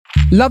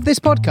Love this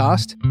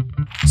podcast?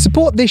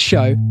 Support this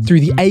show through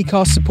the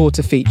Acast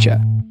supporter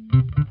feature.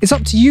 It's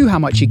up to you how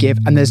much you give,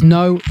 and there's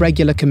no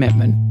regular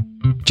commitment.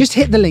 Just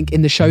hit the link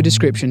in the show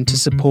description to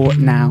support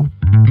now.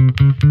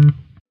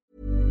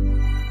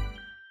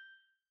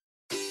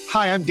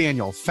 Hi, I'm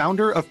Daniel,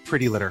 founder of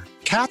Pretty Litter.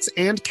 Cats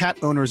and cat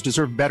owners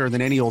deserve better than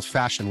any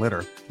old-fashioned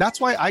litter. That's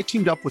why I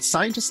teamed up with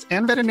scientists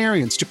and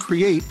veterinarians to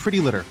create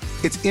Pretty Litter.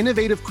 Its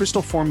innovative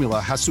crystal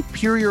formula has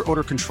superior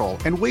odor control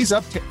and weighs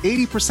up to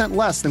 80%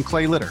 less than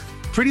clay litter.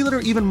 Pretty Litter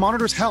even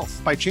monitors health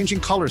by changing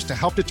colors to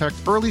help detect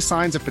early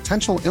signs of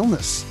potential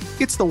illness.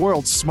 It's the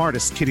world's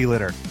smartest kitty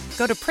litter.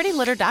 Go to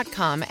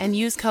prettylitter.com and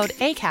use code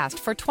ACAST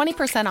for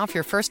 20% off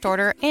your first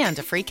order and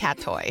a free cat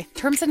toy.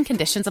 Terms and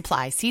conditions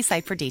apply. See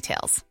site for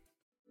details.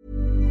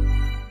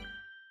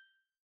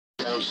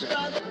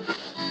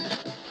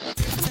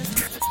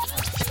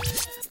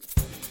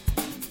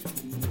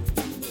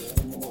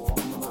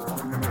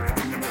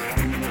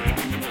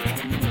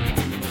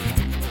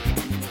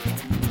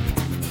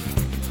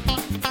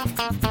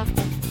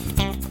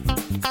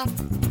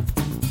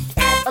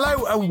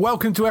 Hello and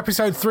welcome to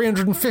episode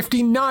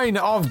 359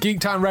 of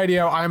Geektown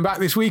Radio. I am back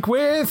this week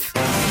with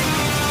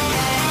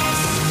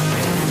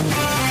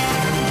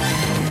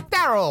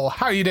Daryl.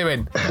 How are you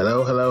doing?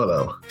 Hello.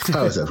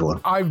 How is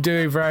everyone? I'm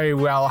doing very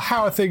well.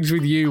 How are things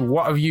with you?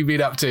 What have you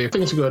been up to?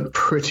 Things are going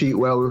pretty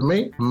well with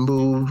me.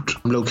 Moved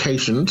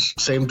locations,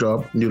 same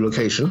job, new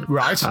location.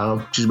 Right.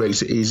 Which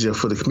makes it easier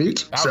for the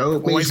commute. Oh, so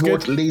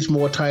it leaves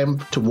more time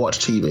to watch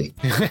TV.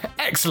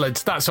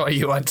 Excellent. That's what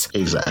you want.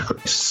 Exactly.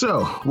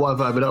 So, what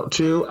have I been up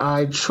to?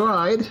 I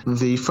tried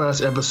the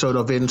first episode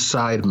of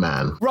Inside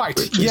Man. Right,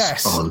 which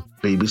yes. is on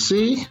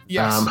BBC.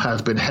 Yes.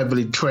 Has been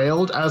heavily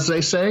trailed, as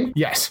they say.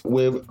 Yes.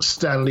 With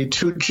Stanley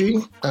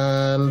Tucci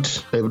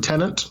and David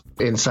Tennant.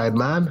 Inside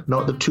Man,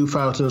 not the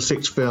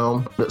 2006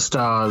 film that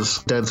stars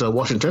Denzel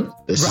Washington.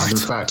 This is, in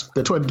fact,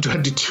 the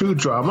 2022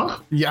 drama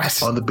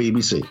on the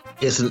BBC.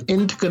 It's an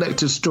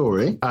interconnected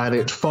story, and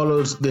it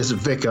follows this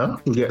vicar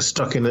who gets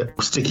stuck in a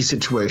sticky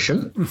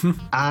situation,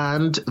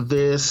 and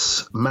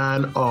this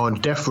man on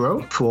death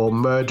row for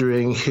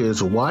murdering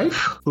his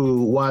wife,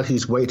 who, while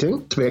he's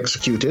waiting to be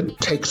executed,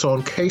 takes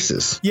on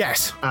cases.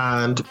 Yes.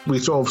 And we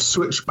sort of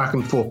switch back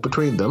and forth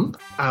between them,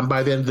 and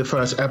by the end of the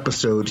first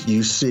episode,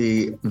 you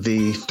see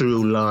the through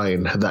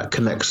line that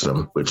connects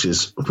them, which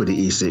is pretty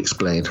easily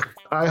explained.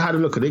 I had a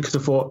look at it because I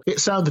thought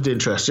it sounded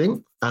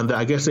interesting, and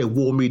I guess they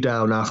wore me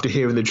down after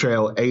hearing the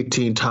trail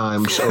 18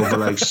 times over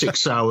like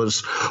 6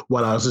 hours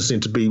while I was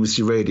listening to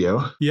BBC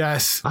Radio.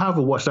 Yes. I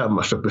haven't watched that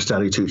much of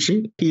Stanley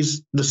Tucci.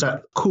 He's just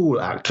that cool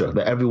actor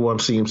that everyone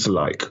seems to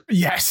like.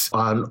 Yes.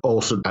 And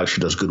also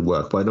actually does good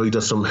work, but I know he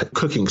does some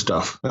cooking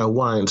stuff,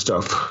 wine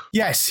stuff.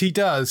 Yes, he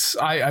does.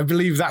 I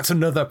believe that's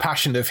another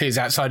passion of his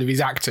outside of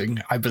his acting,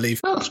 I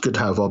believe. Oh, it's good to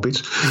have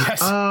hobbies.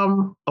 Yes.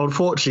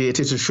 Unfortunately, it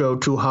is a show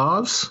two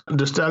halves.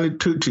 The Stanley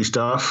Tucci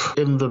stuff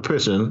in the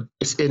prison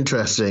is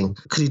interesting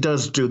because he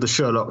does do the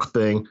Sherlock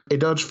thing. It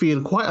does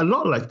feel quite a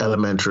lot like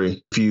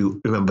Elementary, if you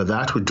remember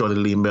that, with Johnny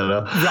Lee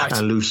Miller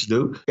and Lucy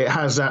Liu. It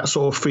has that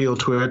sort of feel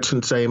to it,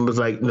 and same as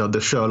like,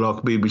 the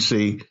Sherlock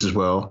BBC as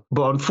well.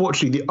 But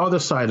unfortunately, the other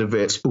side of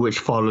it, which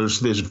follows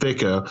this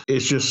vicar,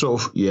 is just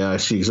sort of, I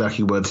see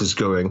exactly where this is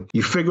going.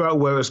 You figure out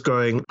where it's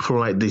going from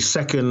like the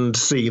second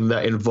scene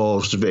that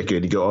involves the vicar,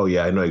 and you go,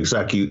 I know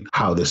exactly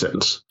how this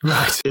ends.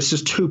 Right. It's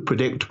just too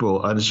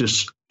predictable, and it's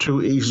just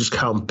too easy to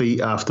count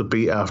beat after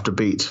beat after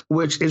beat,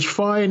 which is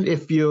fine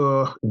if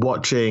you're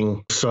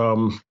watching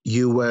some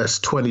US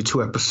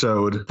 22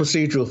 episode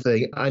procedural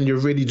thing and you're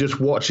really just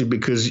watching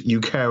because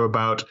you care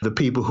about the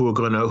people who are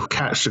going to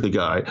catch the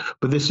guy.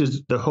 But this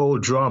is, the whole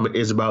drama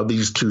is about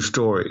these two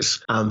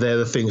stories, and they're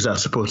the things that are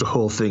supposed to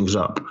hold things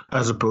up,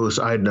 as opposed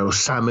to, I don't know,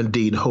 Sam and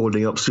Dean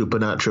holding up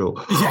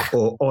Supernatural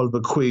or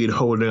Oliver Queen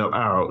holding up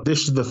Arrow.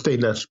 This is the thing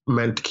that's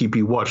meant to keep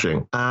you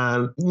watching.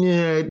 And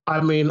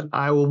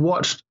I will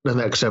watch the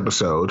next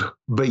episode,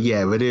 but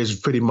it is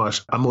pretty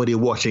much, I'm already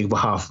watching for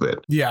half of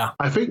it. Yeah.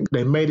 I think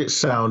they made it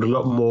sound a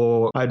lot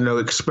more,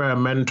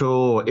 experimental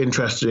or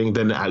interesting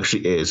than it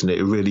actually is, and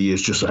it really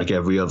is just like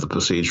every other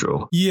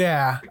procedural.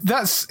 Yeah,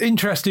 that's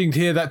interesting to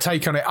hear that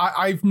take on it.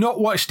 I've not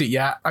watched it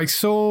yet. I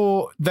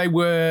saw they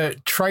were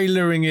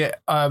trailering it.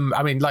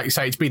 Like you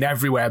say, it's been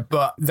everywhere,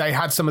 but they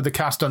had some of the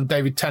cast on,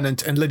 David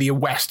Tennant and Lydia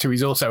West, who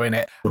is also in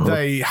it.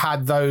 They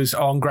had those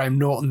on Graham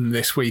Norton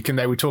this week, and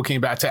they were talking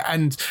about it.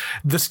 And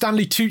the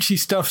Stanley Tucci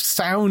stuff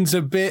sounds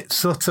a bit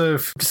sort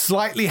of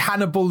slightly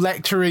Hannibal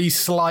Lecter-y,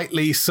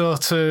 slightly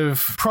sort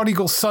of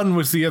Prodigal Son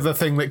was the other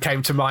thing that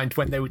came to mind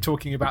when they were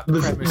talking about the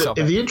premise of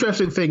it. The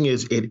interesting thing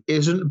is, it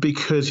isn't,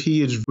 because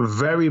he is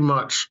very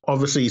much,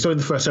 obviously, he's in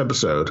the first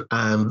episode,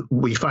 and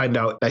we find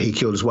out that he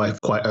killed his wife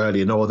quite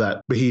early and all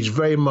that, but he's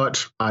very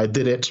much, I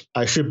did it,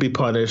 I should be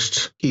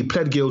punished. He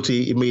pled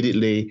guilty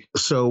immediately.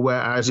 So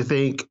whereas you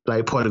think,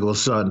 like Prodigal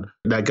Son,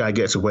 that guy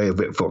gets away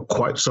with it for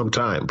quite some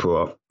time,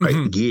 for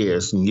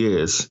years and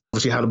years.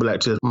 Obviously, Hannibal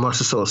Lecter, much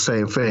the sort of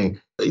same thing.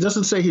 He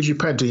doesn't say he's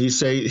repentant. He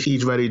say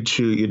he's ready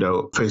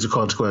to, face the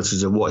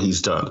consequences of what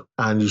he's done.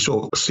 And you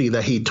sort of see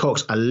that he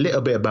talks a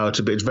little bit about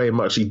it, but it's very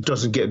much he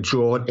doesn't get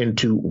drawn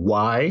into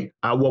why.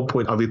 At one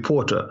point, a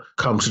reporter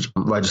comes to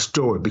write a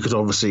story because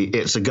obviously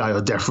it's a guy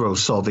on death row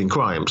solving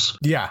crimes.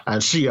 Yeah.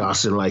 And she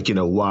asks him,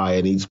 why,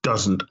 and he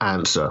doesn't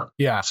answer.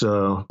 Yeah.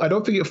 So I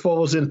don't think it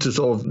falls into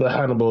sort of the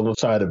Hannibal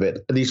side of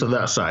it, at least on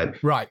that side.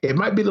 Right. It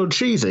might be a little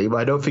cheesy, but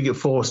I don't think it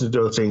falls into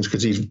those things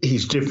because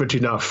he's different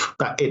enough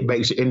that it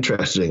makes it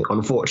interesting.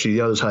 Unfortunately,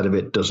 the other side of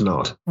it does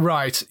not.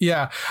 Right,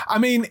 yeah. I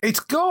mean, it's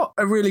got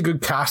a really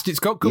good cast. It's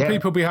got good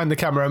people behind the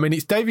camera. I mean,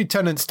 it's David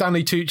Tennant,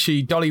 Stanley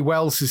Tucci, Dolly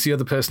Wells is the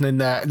other person in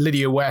there,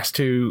 Lydia West,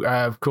 who,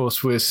 of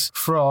course, was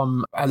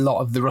from a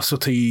lot of the Russell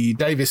T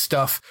Davies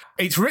stuff.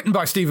 It's written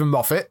by Stephen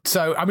Moffat.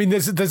 So, I mean,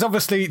 there's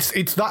obviously,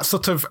 it's that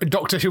sort of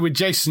Doctor Who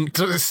adjacent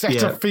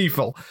set of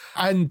people.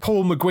 And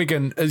Paul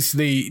McGuigan is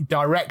the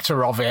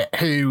director of it,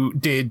 who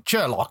did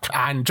Sherlock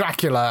and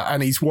Dracula,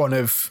 and he's one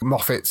of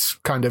Moffat's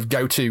kind of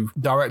go-to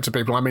director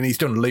people. I mean, he's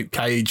done Luke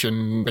Cage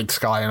and Big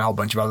Sky and a whole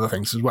bunch of other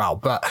things as well,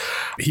 but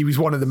he was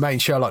one of the main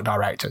Sherlock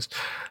directors.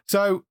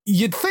 So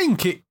you'd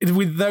think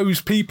with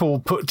those people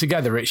put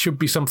together, it should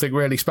be something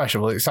really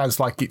special. It sounds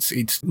like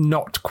it's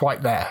not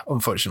quite there,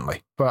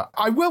 unfortunately. But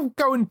I will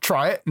go and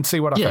try it and see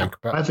what I think.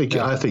 But, I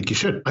think you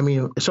should. I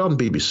mean, it's on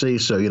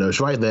BBC, so it's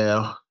right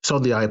there. It's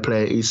on the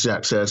iPlayer, easy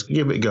access.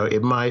 Give it a go.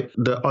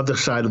 The other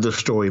side of the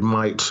story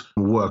might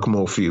work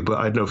more for you, but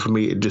I know for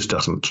me it just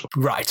doesn't.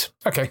 Right.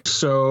 Okay.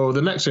 So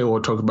the next thing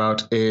we'll talk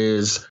about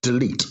is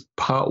Delete,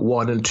 Part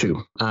 1 and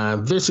 2.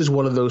 And this is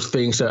one of those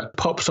things that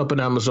pops up on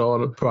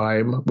Amazon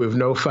Prime with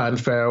no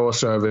fanfare or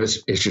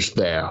service. It's just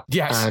there.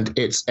 Yes. And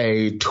it's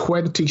a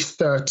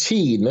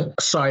 2013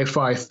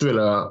 sci-fi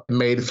thriller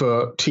made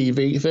for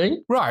TV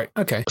thing. Right.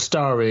 Okay.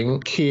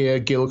 Starring Keir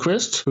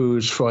Gilchrist,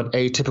 who's from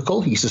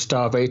Atypical. He's the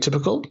star of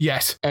Atypical.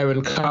 Yes.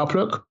 Erin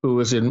Carplock, who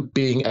was in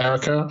Being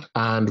Erica,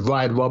 and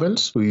Ryan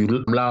Robbins, who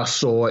you last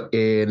saw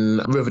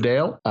in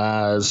Riverdale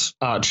as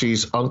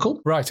Archie's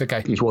uncle. Right,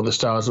 okay. He's one of the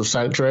stars of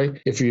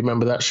Sanctuary, if you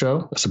remember that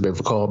show. That's a bit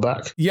of a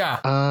callback. Yeah.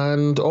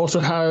 And also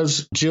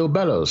has Jill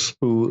Bellows,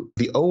 who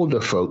the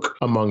older folk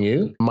among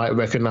you might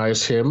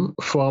recognize him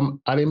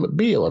from Ally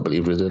McBeal, I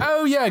believe was in.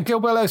 Oh, yeah. Gil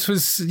Bellows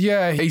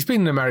he's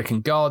been in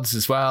American Gods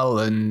as well,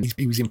 and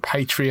he was in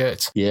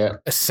Patriot. Yeah.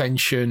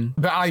 Ascension.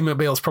 But Ally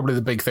McBeal's probably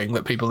the big thing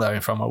that people know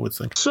him from, I would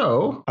think.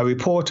 So, a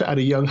reporter and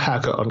a young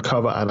hacker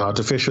uncover an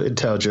artificial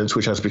intelligence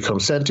which has become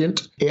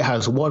sentient. It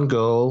has one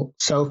goal,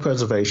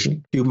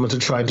 self-preservation. Humans are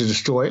trying to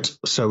destroy it,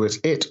 so it's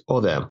it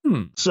or them.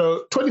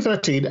 So,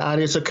 2013,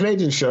 and it's a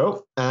Canadian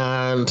show,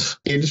 and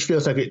it just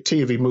feels like a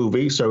TV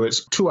movie, so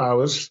it's 2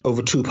 hours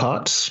over 2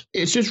 parts.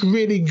 It's just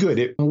really good.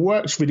 It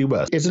works really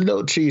well. It's a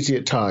little cheesy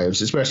at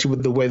times, especially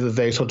with the way that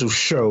they sort of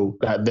show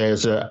that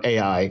there's a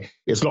AI.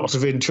 It's lots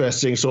of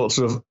interesting sorts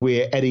of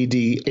weird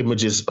LED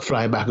images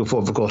flying back and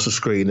forth across the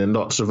screen and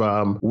lots of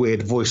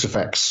weird voice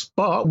effects.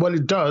 But what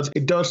it does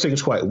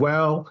things quite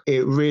well.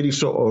 It really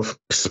sort of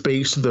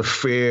speaks to the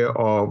fear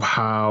of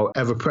how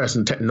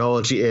ever-present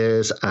technology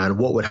is and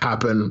what would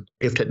happen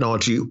if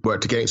technology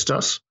worked against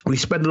us. We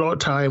spend a lot of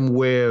time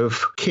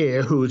with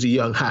Keir, who is a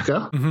young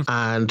hacker,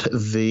 and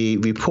the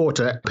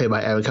reporter, played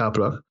by Erin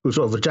Carplock, who's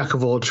sort of a jack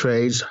of all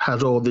trades,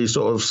 has all these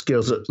sort of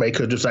skills that make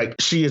her just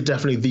she is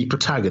definitely the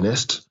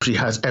protagonist. She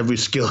has every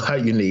skill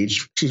that you need.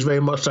 She's very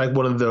much like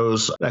one of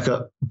those, like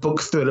a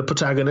book thriller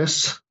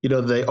protagonists.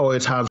 They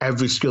always have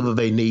every skill that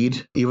they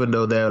need, even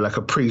though they're like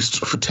a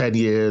priest for 10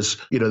 years.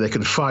 They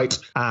can fight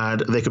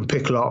and they can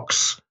pick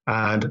locks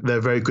and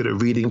they're very good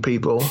at reading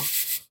people.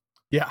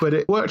 Yeah. But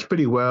it works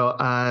pretty well.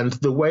 And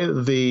the way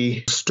that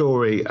the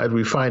story, and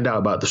we find out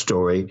about the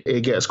story,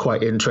 it gets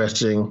quite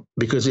interesting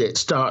because it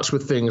starts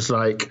with things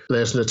like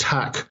there's an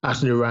attack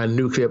at an Iran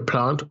nuclear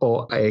plant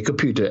or a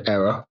computer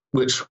error,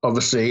 which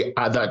obviously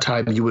at that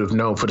time you would have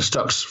known for the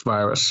Stux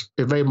virus.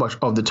 It's very much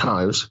of the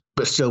times,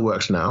 but still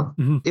works now.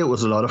 It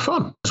was a lot of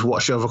fun. Just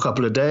watched it over a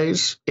couple of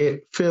days.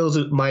 It fills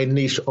my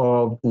niche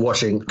of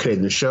watching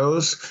Canadian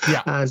shows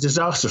and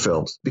disaster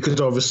films, because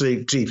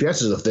obviously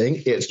GPS is a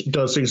thing. It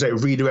does things like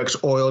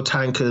redirects oil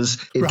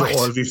tankers into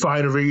oil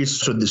refineries,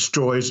 so it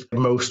destroys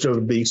most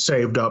of the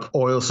saved up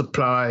oil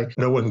supply.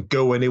 No one can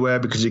go anywhere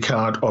because you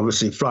can't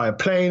obviously fly a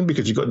plane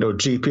because you've got no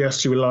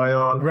GPS to rely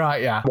on.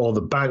 Right, yeah. All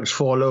the banks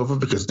fall over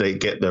because they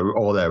get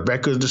all their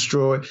records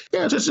destroyed.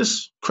 Yeah, it's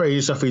just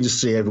crazy stuff. You just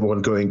see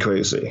everyone going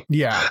crazy.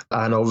 Yeah.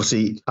 And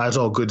obviously, as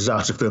all good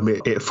disaster film,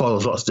 it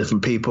follows lots of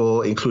different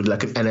people, including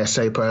like an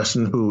NSA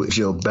person who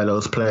Jill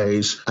Bellows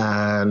plays,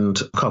 and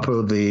a couple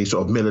of the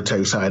sort of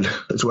military side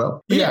as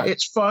well. Yeah,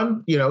 it's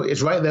fun.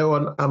 It's right there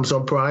on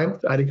Amazon Prime,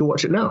 and you can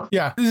watch it now.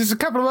 Yeah. There's a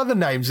couple of other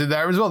names in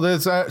there as well.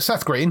 There's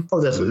Seth Green.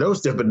 Oh, there's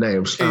loads of different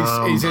names.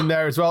 He's in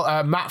there as well.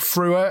 Matt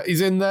Frewer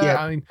is in there.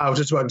 Yeah, I was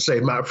just about to say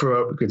Matt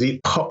Frewer because he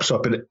pops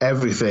up in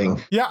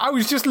everything. Yeah, I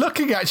was just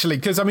looking actually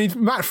because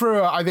Matt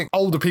Frewer, I think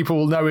older people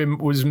will know him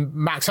was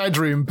Matt Max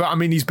Headroom, but I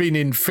mean, he's been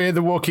in Fear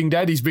the Walking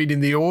Dead. He's been in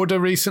The Order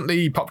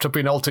recently. He popped up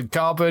in Altered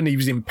Carbon. He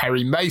was in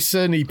Perry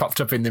Mason. He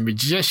popped up in The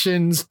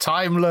Magicians,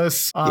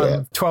 Timeless,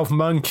 12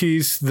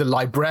 Monkeys, The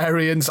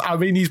Librarians. I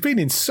mean, he's been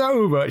in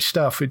so much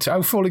stuff. It's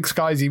Falling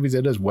Skies he was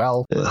in as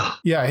well.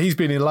 Yeah, he's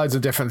been in loads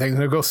of different things.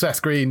 And of course,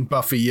 Seth Green,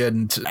 Buffy,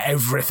 and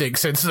everything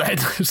since then.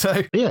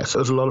 So yes, it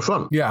was a lot of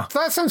fun. Yeah,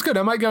 that sounds good.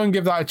 I might go and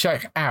give that a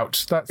check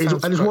out.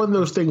 It's one of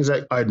those things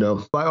that I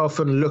know. I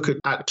often look at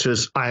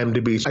actors'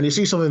 IMDb and you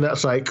see something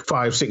that's like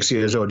 5-6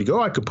 years old. You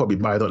go, I could probably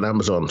buy it on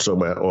Amazon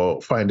somewhere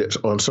or find it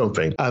on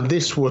something. And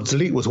this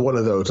was one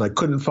of those. And I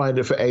couldn't find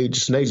it for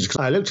ages and ages.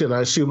 I looked at it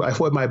and I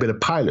thought it might have been a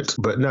pilot,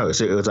 but no,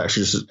 it was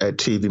actually just a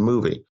TV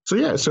movie. So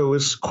yeah, so it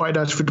was quite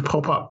nice for it to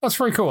pop up. That's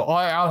very cool.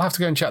 I'll have to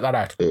go and check that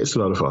out. It's a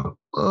lot of fun.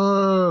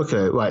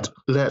 Okay, right.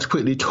 Let's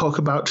quickly talk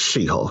about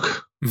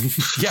She-Hulk.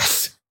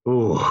 Yes.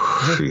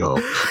 Oh,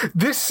 She-Hulk.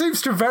 This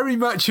seems to very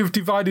much have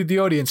divided the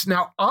audience.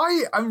 Now,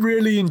 I am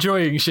really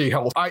enjoying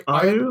She-Hulk.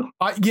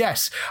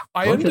 Yes,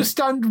 I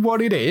understand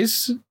what it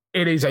is.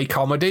 It is a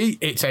comedy.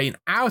 It's an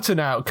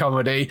out-and-out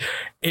comedy.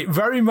 It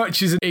very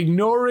much is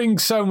ignoring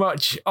so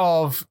much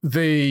of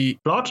the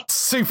plot,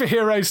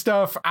 superhero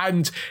stuff,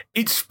 and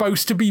it's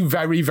supposed to be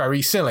very,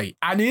 very silly.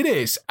 And it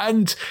is.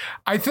 And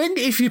I think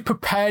if you're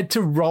prepared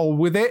to roll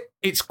with it,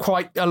 it's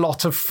quite a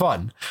lot of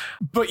fun.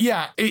 But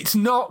yeah, it's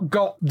not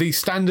got the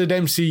standard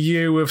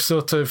MCU of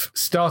sort of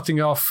starting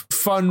off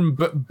fun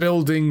but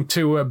building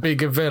to a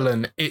bigger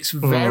villain. It's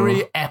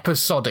very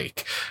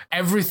episodic.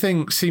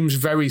 Everything seems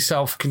very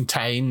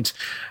self-contained.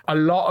 A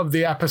lot of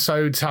the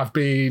episodes have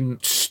been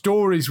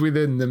stories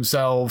within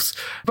themselves,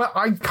 but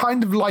I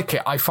kind of like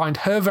it. I find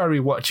her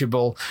very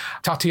watchable.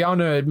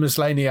 Tatiana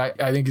Maslany,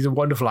 I think, is a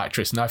wonderful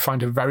actress, and I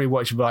find her very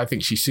watchable. I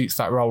think she suits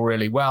that role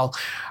really well.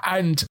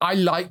 And I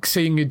like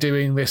seeing her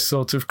doing this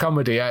sort of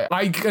comedy.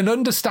 I can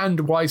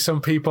understand why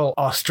some people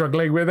are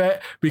struggling with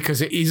it,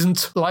 because it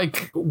isn't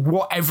like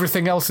what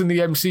everything else in the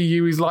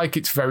MCU is like.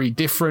 It's very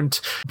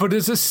different. But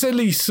as a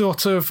silly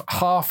sort of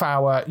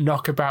half-hour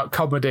knockabout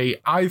comedy,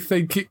 I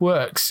think it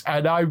works,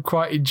 and I'm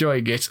quite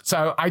enjoying it.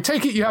 So I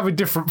take it you have a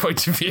different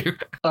point of view.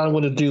 I'm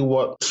going to do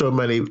what so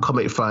many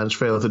comic fans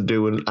fail to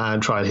do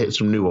and try and hit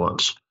some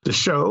nuance. The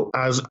show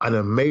has an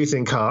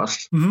amazing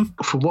cast.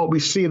 From what we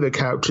see of the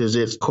characters,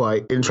 it's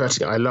quite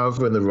interesting. I love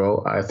her in the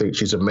role. I think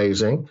she's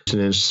amazing. It's an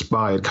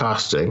inspired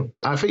casting.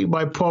 I think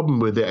my problem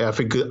with it, I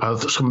think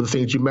some of the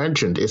things you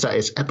mentioned, is that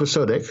it's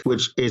episodic,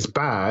 which is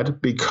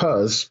bad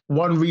because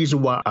one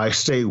reason why I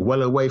stay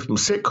well away from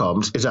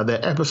sitcoms is that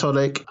they're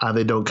episodic and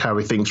they don't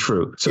carry things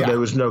through. So there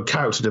was no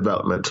character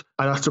development.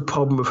 And that's the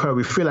problem with her.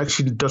 We feel like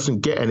she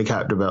doesn't get any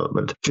character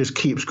development. Just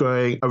keeps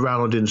going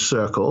around in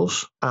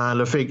circles.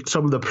 And I think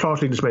some of the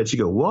plotting just makes you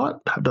go, what?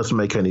 That doesn't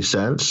make any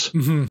sense.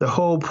 The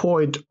whole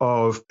point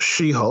of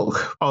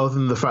She-Hulk, other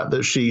than the fact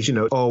that she's,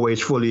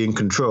 always fully in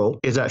control,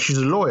 is that she's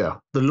a lawyer.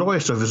 The lawyer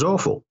stuff is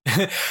awful.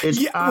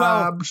 It's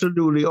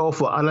absolutely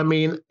awful. And I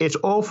mean, it's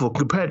awful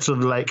compared to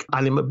like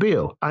Ally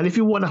McBeal. And if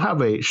you want to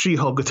have a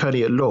She-Hulk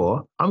attorney at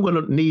law, I'm going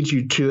to need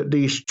you to at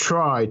least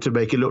try to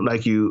make it look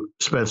like you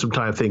spent some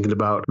time thinking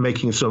about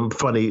making some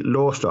funny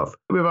law stuff.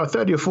 We have about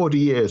 30 or 40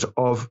 years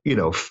of,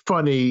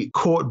 funny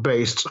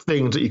court-based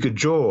things that you could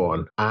draw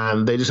on,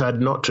 and they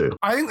decided not to.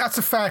 I think that's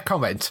a fair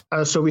comment.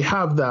 So we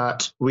have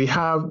that. We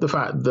have the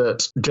fact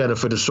that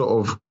Jennifer just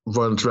sort of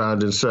runs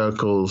around in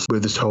circles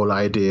with this whole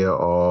idea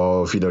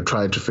of,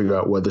 trying to figure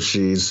out whether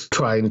she's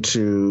trying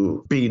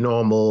to be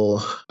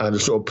normal and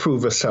sort of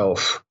prove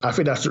herself. I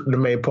think that's the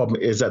main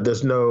problem, is that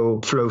there's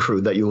no flow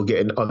through that you'll get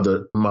in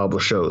other Marvel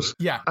shows.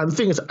 Yeah. And the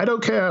thing is, I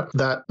don't care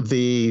that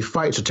the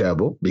fights are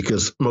terrible,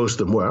 because most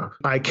of them were.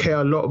 I care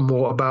a lot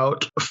more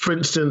about, for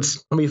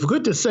instance, for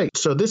goodness sake,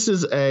 so this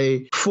is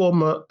a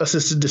former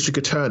assistant district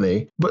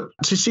attorney, but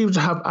she seems to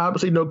have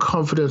absolutely no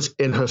confidence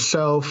in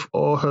herself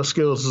or her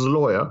skills as a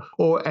lawyer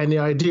or any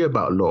idea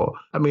about law.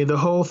 I mean, the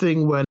whole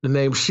thing when the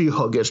name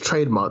She-Hulk gets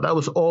trademarked, that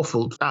was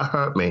awful. That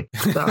hurt me.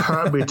 That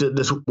hurt me to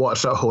just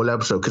watch that whole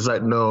episode, because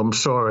no, I'm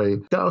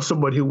sorry. That was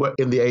someone who worked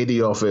in the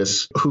AD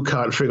office who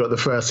can't figure out the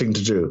first thing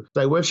to do.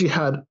 Like when she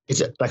had,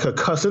 is it like her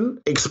cousin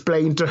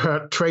explained to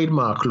her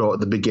trademark law at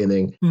the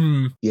beginning?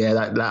 Yeah,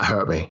 that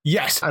hurt me.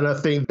 Yes. And I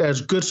think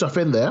there's good stuff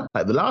in there.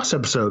 Like the last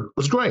episode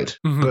was great,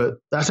 but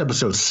that's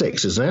episode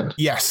 6, isn't it?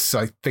 Yes,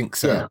 I think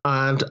so. Yeah.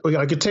 And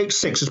I could take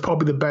 6 as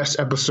probably the best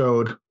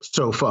episode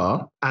so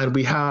far. And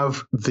we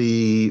have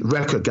the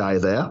record guy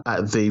there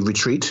at the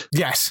retreat.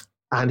 Yes.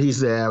 And he's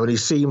there, and he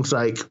seems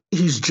like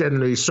he's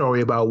genuinely sorry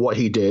about what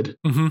he did.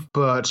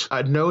 But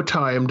at no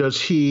time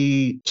does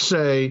he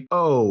say,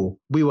 oh,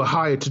 we were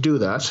hired to do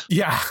that.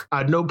 Yeah.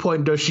 At no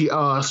point does she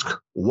ask,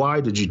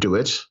 why did you do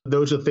it?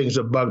 Those are things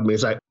that bug me.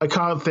 It's like, I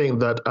can't think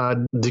that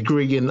a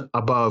degree in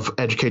above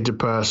educated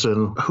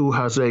person who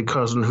has a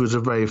cousin who's a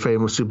very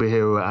famous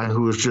superhero and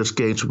who is just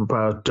gained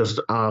superpowers just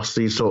ask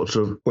these sorts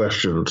of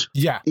questions.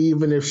 Yeah.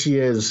 Even if she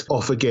is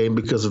off a game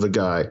because of a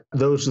guy.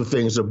 Those are the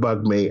things that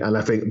bug me and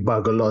I think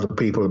bug a lot of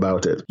people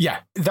about it. Yeah,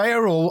 they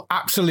are all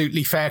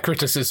absolutely fair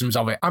criticisms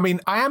of it. I mean,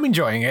 I am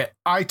enjoying it.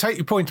 I take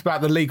your point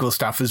about the legal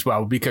stuff as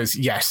well, because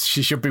yes,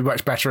 she should be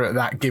much better at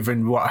that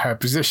given what her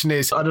position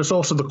is. And it's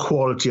also the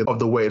quality of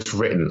the way it's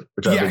written,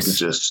 which I think is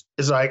just,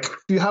 it's like,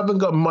 if you haven't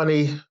got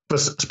money for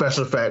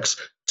special effects,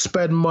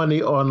 spend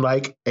money on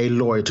like a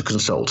lawyer to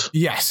consult.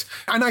 Yes.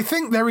 And I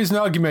think there is an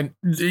argument,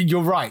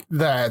 you're right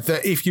there,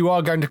 that if you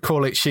are going to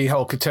call it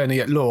She-Hulk Attorney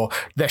at Law,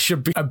 there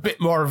should be a bit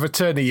more of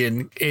attorney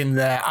in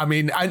there. I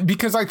mean,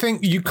 because I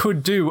think you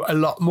could do a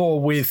lot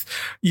more with,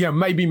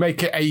 maybe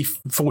make it a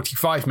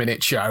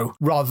 45-minute show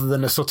rather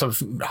than a sort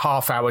of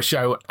half-hour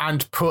show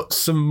and put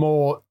some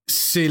more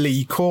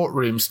silly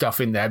courtroom stuff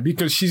in there,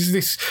 because she's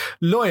this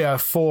lawyer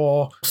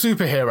for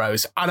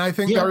superheroes, and I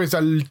think there is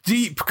a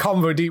deep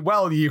comedy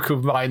well you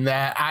could mine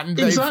there, and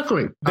they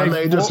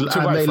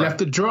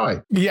left it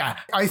dry. Yeah,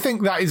 I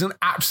think that is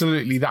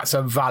that's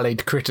a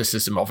valid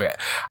criticism of it.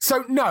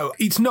 So no,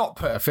 it's not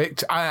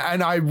perfect,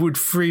 and I would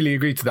freely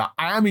agree to that.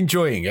 I am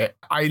enjoying it.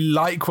 I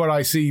like what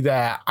I see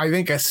there. I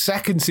think a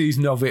second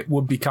season of it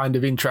would be kind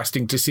of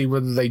interesting to see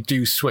whether they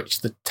do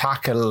switch the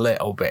tack a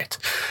little bit,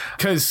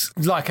 because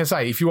like I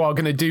say, if you are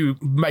going to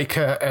make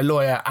her a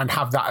lawyer and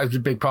have that as a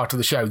big part of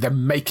the show,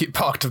 then make it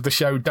part of the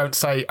show. Don't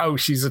say, oh,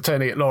 she's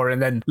attorney at law,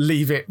 and then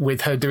leave it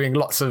with her doing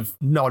lots of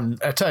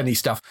non-attorney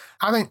stuff.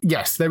 I think,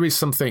 yes, there is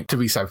something to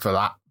be said for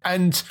that.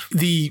 And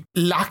the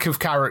lack of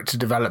character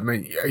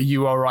development,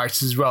 you are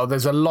right as well.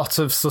 There's a lot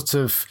of sort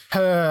of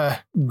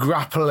her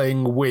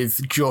grappling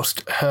with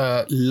just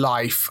her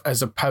life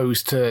as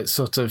opposed to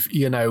sort of,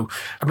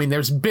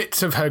 there's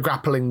bits of her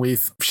grappling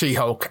with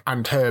She-Hulk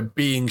and her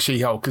being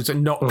She-Hulk as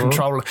not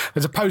control,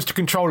 as opposed to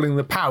controlling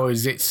the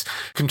powers, it's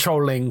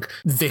controlling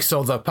this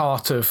other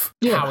part of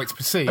how it's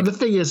perceived. And the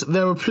thing is,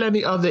 there are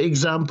plenty other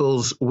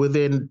examples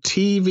within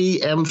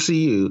TV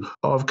MCU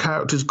of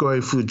characters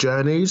going through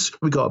journeys.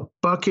 We got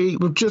Bucky.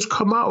 We've just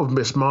come out of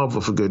Miss Marvel,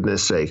 for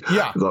goodness sake.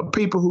 Yeah. We've got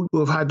people who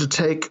have had to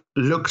take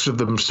looks of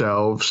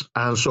themselves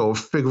and sort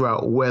of figure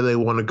out where they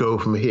want to go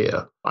from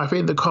here. I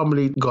think the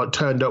comedy got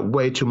turned up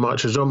way too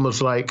much. It's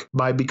almost like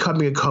by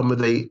becoming a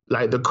comedy,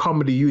 like the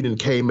comedy union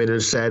came in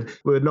and said,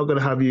 we're not going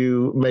to have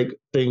you make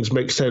things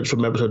make sense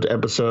from episode to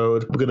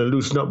episode. We're going to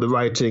loosen up the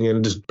writing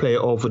and just play it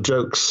all for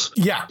jokes.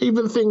 Yeah.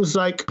 Even things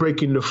like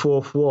breaking the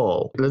fourth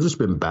wall, they've just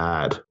been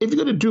bad. If you're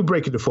going to do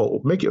breaking the fourth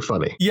wall, make it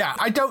funny. Yeah,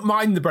 I don't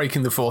mind the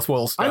breaking the fourth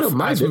wall stuff. I don't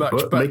mind as it, much,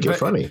 but make it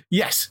funny.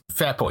 Yes,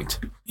 fair point.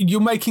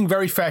 You're making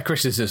very fair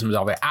criticisms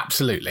of it,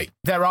 absolutely.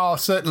 There are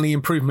certainly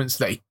improvements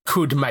they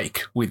could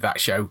make with that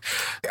show.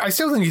 I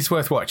still think it's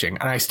worth watching,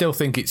 and I still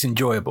think it's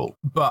enjoyable,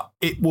 but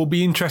it will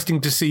be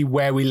interesting to see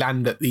where we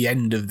land at the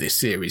end of this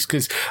series,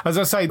 because, as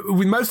I say,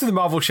 with most of the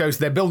Marvel shows,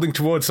 they're building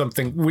towards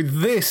something.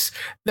 With this,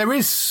 there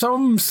is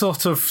some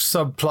sort of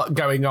subplot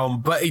going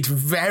on, but it's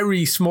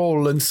very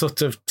small and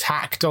sort of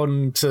tacked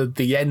on to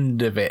the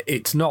end of it.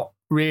 It's not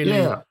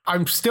really,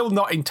 I'm still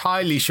not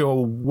entirely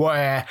sure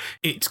where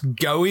it's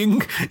going,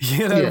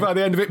 by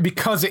the end of it,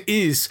 because it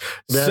is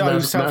so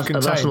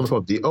self-contained. That's not the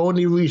problem. The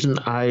only reason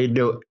I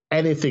know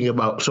anything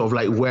about sort of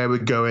like where we're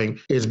going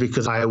is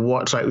because I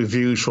watch like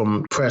reviews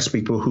from press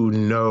people who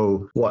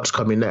know what's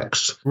coming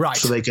next. Right.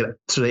 So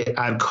they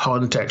add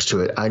context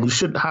to it. And you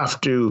shouldn't have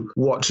to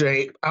watch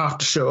a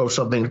after show of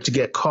something to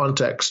get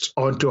context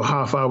onto a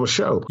half-hour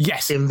show.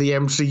 Yes. In the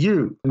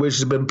MCU, which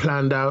has been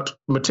planned out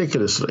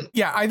meticulously.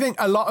 Yeah, I think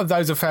a lot of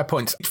those are fair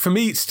points. For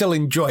me, it's still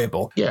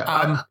enjoyable.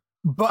 Yeah.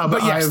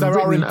 But yes, there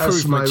are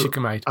improvements you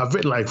can make. I've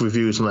written like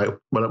reviews and like,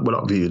 well,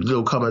 not reviews,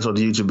 little comments on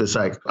YouTube. It's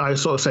like, I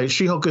sort of say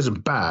She-Hulk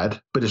isn't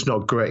bad, but it's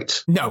not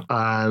great. No.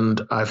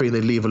 And I think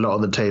they leave a lot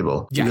on the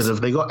table. Yes. Because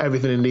if they got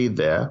everything they need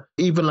there,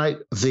 even like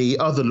the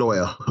other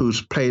lawyer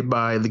who's played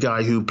by the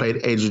guy who played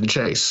Agent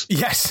Chase.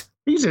 Yes.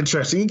 He's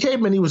interesting. He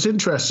came in, he was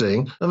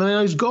interesting, and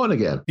then he's gone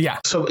again. Yeah.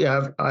 So,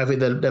 I think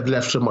they've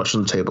left so much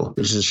on the table,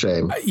 which is a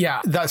shame.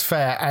 Yeah, that's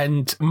fair.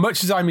 And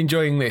much as I'm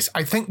enjoying this,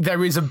 I think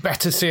there is a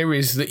better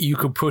series that you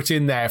could put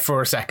in there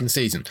for a second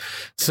season.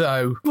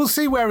 So we'll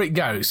see where it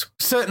goes.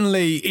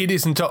 Certainly, it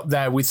isn't up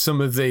there with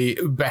some of the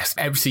best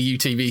MCU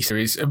TV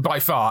series by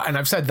far, and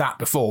I've said that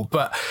before,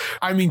 but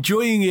I'm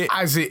enjoying it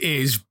as it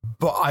is,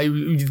 but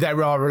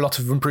there are a lot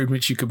of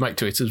improvements you could make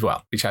to it as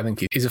well, which I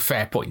think is a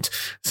fair point.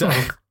 So...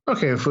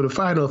 Okay, for the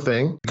final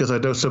thing, because I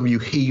know some of you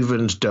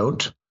heathens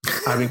don't,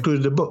 I've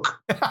included a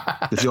book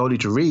because you all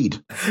need to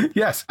read.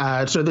 Yes.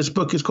 So this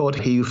book is called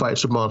He Who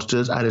Fights with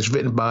Monsters, and it's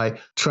written by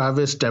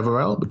Travis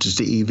Deverell, which is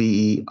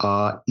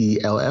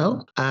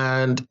Deverell.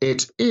 And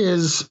it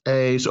is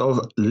a sort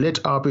of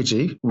lit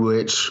RPG,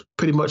 which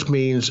pretty much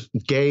means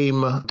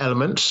game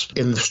elements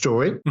in the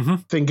story. Mm-hmm.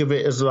 Think of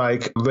it as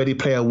like Ready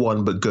Player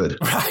One, but good.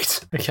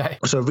 Right. Okay.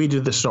 So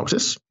reading the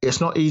synopsis, it's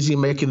not easy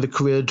making the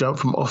career jump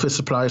from office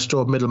supply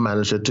store middle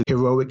manager to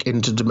heroic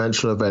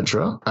interdimensional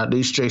adventurer. At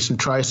least Jason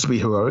tries to be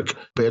heroic,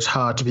 but it's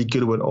hard to be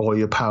good when all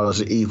your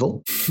powers are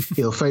evil.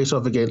 He'll face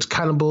off against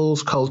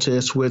cannibals,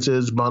 cultists,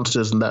 wizards,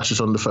 monsters, and that's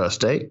just on the first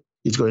day.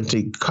 He's going to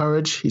need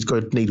courage, he's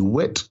going to need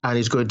wit, and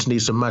he's going to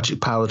need some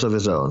magic powers of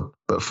his own.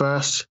 But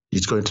first,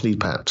 he's going to need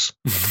pants.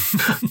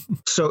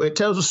 So it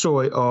tells the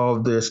story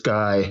of this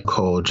guy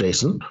called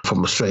Jason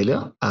from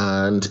Australia.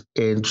 And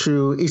in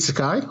true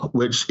isekai,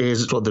 which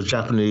is sort of the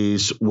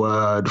Japanese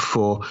word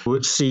for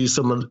which sees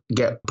someone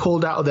get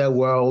pulled out of their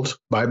world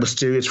by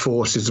mysterious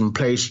forces and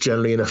placed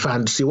generally in a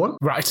fantasy one.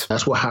 Right.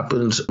 That's what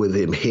happens with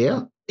him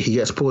here. He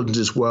gets pulled into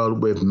this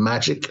world with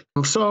magic.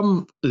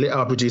 Some lit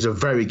RPGs are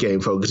very game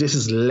focused. This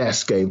is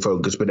less game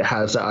focused, but it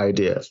has that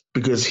idea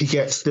because he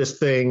gets this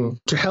thing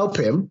to help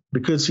him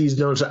because he's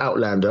known as an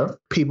Outlander.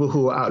 People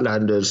who are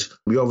Outlanders,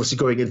 you're obviously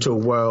going into a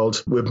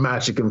world with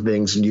magic and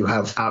things, and you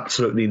have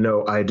absolutely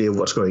no idea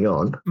what's going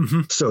on.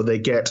 Mm-hmm. So they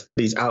get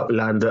these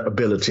Outlander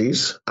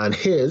abilities, and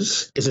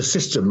his is a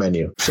system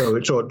menu. So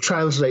it sort of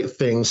translates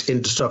things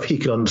into stuff he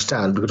can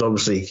understand because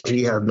obviously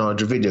he has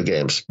knowledge of video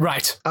games.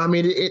 Right. I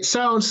mean, it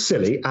sounds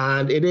silly.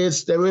 And there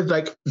is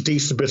like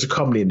decent bits of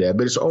comedy in there,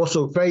 but it's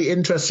also a very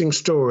interesting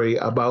story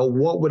about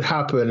what would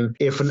happen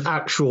if an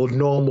actual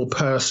normal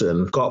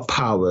person got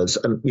powers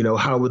and, you know,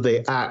 how would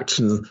they act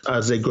and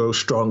as they grow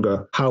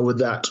stronger, how would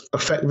that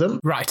affect them?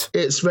 Right.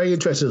 It's very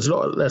interesting. There's a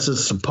lot of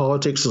lessons, some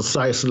politics and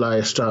slice of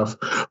life stuff,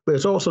 but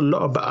it's also a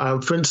lot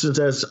about, for instance,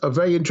 there's a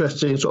very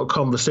interesting sort of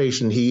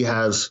conversation he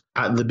has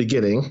at the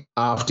beginning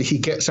after he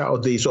gets out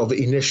of the sort of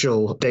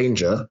initial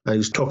danger and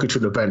he's talking to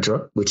an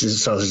adventurer, which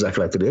sounds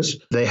exactly like it is.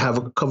 They have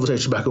a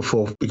conversation back and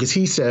forth because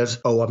he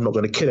says, oh, I'm not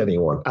going to kill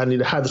anyone. And he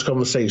had this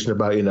conversation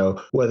about, you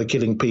know, whether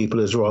killing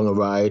people is wrong or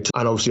right.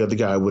 And obviously the other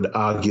guy would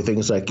argue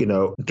things like, you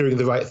know, doing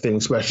the right thing,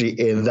 especially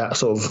in that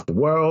sort of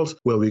world,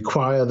 will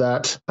require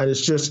that. And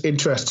it's just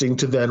interesting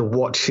to then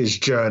watch his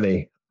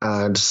journey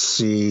and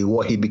see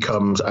what he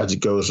becomes as it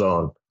goes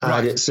on.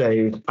 Right.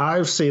 And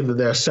I've seen that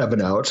there are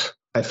 7 out.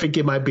 I think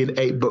it might be an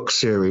 8-book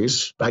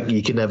series. Like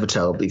you can never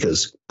tell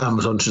because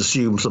Amazon just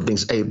assumes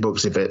something's 8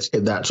 books if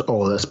that's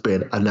all that's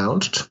been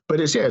announced.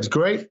 But it's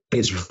great.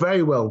 It's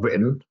very well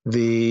written.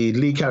 The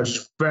lead character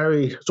is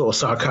very sort of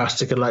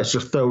sarcastic and likes to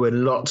throw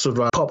in lots of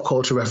pop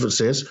culture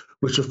references,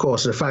 which of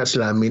course in a fantasy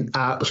land mean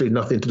absolutely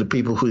nothing to the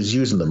people who's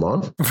using them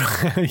on.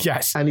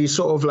 Yes. And he's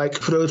sort of like,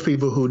 for those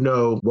people who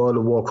know World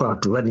of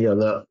Warcraft or any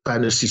other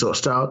fantasy sort of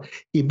style,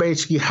 he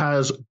basically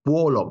has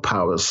warlock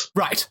powers.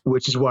 Right.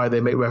 Which is why they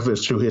make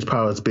reference to his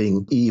powers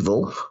being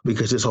evil,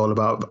 because it's all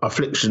about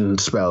affliction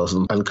spells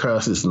and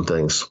curses and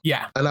things.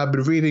 Yeah. And I've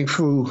been reading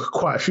through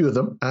quite a few of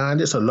them,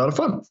 and it's a lot of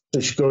fun. So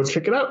you should go and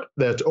check it out.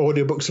 There's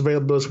audiobooks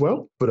available as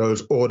well for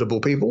those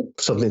audible people.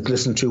 Something to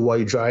listen to while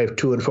you drive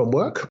to and from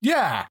work.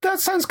 Yeah,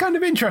 that sounds kind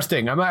of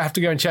interesting. I might have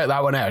to go and check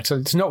that one out. So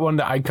it's not one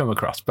that I'd come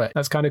across, but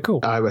that's kind of cool.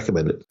 I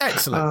recommend it.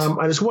 Excellent.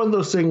 And it's one of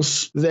those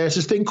things, there's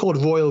this thing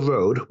called Royal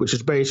Road, which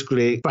is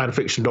basically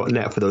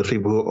fanfiction.net for those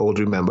people who are old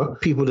remember.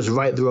 People just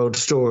write their own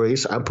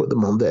stories and put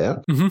them on there.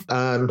 Mm-hmm.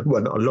 And,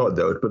 well, not a lot of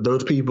those, but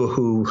those people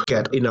who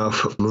get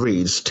enough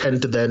reads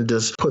tend to then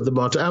just put them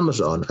onto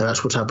Amazon. And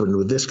that's what's happened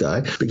with this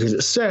guy, because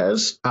it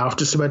says,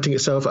 after cementing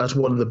itself as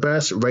one of the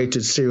best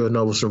rated serial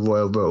novels of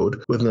Royal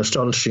Road, with an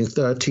astonishing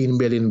 13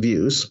 million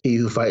views, He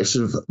Who Fights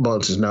with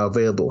Monsters is now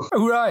available.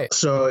 Oh, right.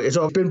 So it's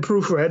all been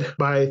proofread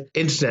by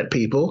internet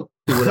people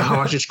who were the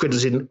harshest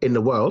critics in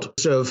the world.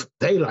 So if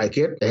they like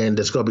it, and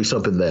there's got to be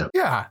something there.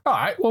 Yeah. All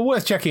right. Well,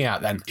 worth checking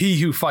out then. He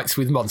Who Fights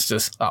with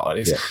Monsters. That one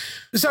is. Yeah.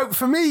 So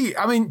for me,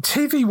 I mean,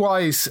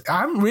 TV-wise,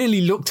 I haven't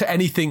really looked at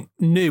anything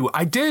new.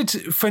 I did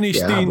finish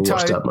the entire... I haven't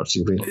watched that much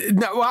TV.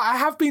 No, well, I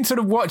have been sort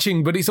of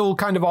watching, but it's all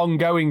kind of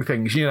ongoing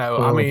things, you know.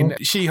 I mean,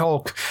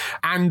 She-Hulk,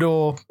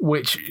 Andor,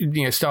 which,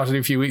 you know, started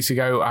a few weeks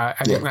ago. I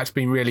think that's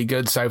been really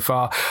good so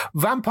far.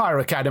 Vampire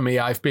Academy,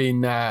 I've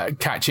been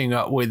catching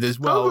up with as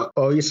well.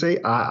 Oh, you see,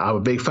 I'm a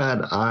big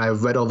fan.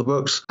 I've read all the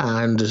books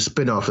and the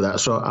spin-off of that,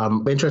 so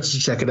I'm interested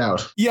to check it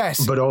out.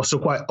 Yes. But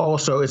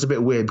also it's a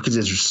bit weird because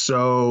it's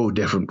so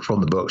different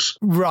from the books.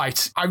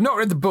 Right. I've not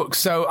read the books,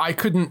 so I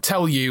couldn't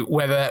tell you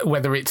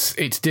whether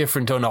it's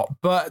different or not.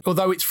 But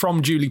although it's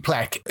from Julie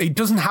Plec, it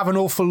doesn't have an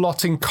awful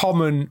lot in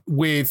common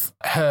with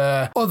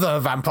her other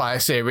vampire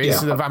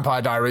series, The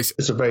Vampire Diaries.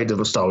 It's a very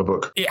different style of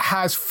book. It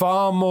has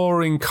far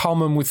more in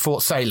common with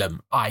Fort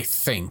Salem, I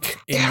think,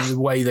 in the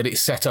way that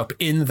it's set up,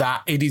 in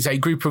that it is a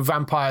group of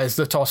vampires vampires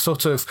that are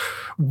sort of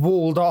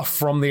walled off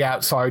from the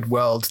outside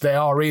world. They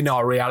are in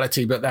our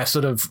reality, but they're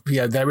sort of,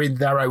 they're in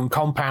their own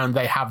compound.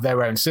 They have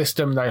their own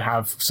system. They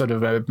have sort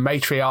of a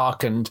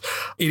matriarch, and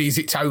it is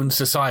its own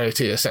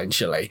society,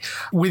 essentially.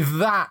 With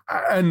that,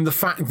 and the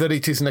fact that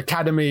it is an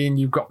academy and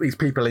you've got these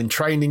people in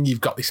training,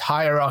 you've got this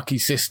hierarchy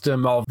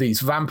system of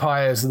these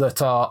vampires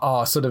that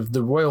are sort of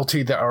the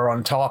royalty that are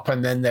on top,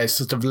 and then there's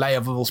sort of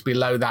levels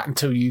below that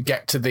until you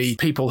get to the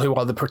people who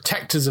are the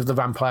protectors of the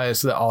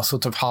vampires that are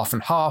sort of half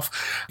and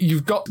half.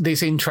 You've got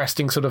this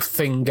interesting sort of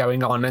thing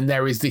going on, and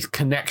there is this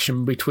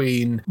connection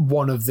between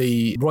one of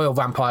the royal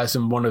vampires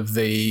and one of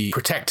the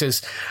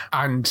protectors,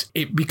 and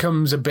it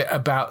becomes a bit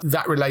about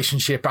that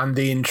relationship and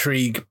the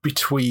intrigue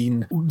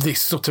between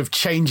this sort of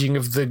changing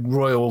of the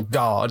royal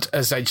guard,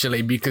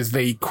 essentially, because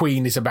the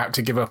queen is about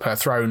to give up her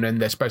throne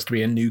and there's supposed to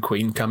be a new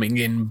queen coming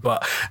in,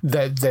 but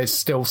there's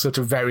still sort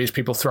of various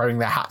people throwing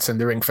their hats in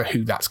the ring for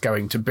who that's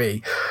going to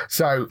be.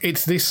 So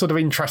it's this sort of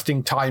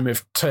interesting time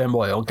of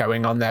turmoil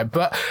going on there,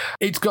 but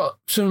it's got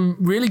some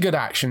really good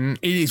action.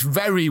 It is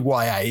very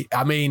YA.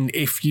 I mean,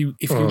 if you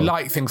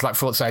like things like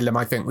Fort Salem,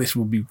 I think this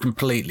will be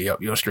completely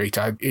up your street.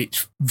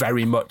 It's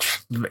very much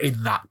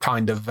in that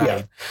kind of vein.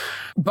 Yeah.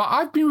 But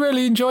I've been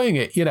really enjoying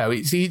it.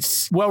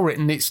 It's well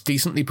written. It's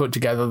decently put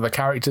together. The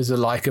characters are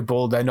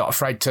likable. They're not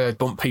afraid to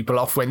bump people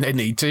off when they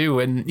need to,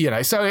 and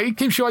so it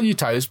keeps you on your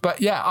toes.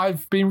 But yeah,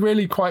 I've been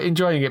really quite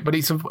enjoying it. But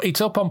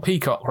it's up on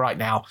Peacock right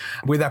now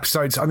with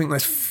episodes. I think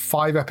there's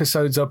 5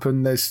 episodes up,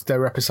 and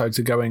their episodes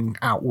are going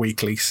out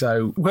weekly.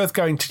 So worth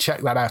going to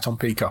check that out on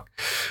Peacock.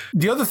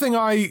 The other thing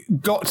I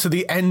got to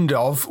the end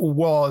of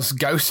was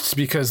Ghosts,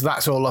 because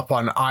that's all up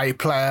on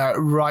iPlayer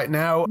right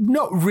now.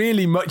 Not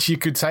really much you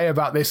could say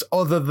about this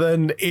other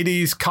than it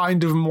is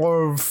kind of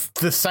more of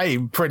the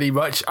same, pretty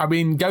much. I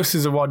mean, Ghosts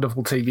is a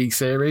wonderful TV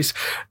series.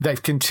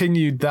 They've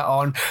continued that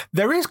on.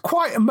 There is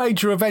quite a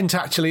major event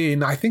actually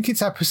in, I think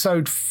it's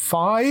episode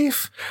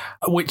 5,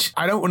 which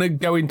I don't want to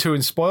go into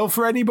and spoil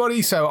for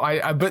anybody.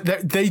 But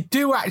they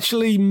do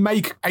actually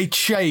make a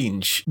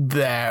change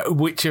there,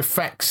 which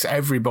affects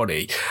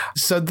everybody.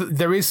 So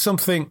there is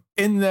something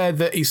in there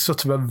that is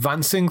sort of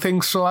advancing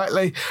things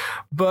slightly.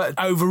 But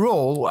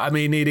overall, I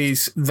mean, it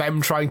is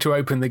them trying to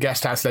open the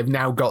guest house. They've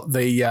now got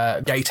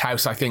the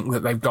gatehouse, I think,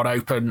 that they've got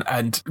open,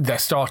 and they're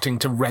starting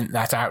to rent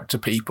that out to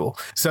people.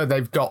 So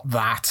they've got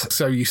that.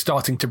 So you're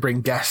starting to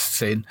bring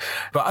guests in.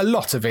 But a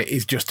lot of it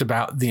is just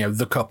about,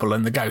 the couple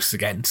and the ghosts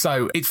again.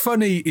 So it's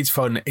funny. It's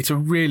fun. It's a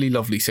really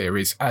lovely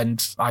series.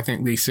 And I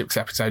think these 6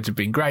 episodes have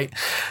been great.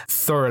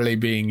 Thoroughly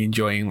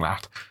enjoying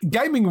that.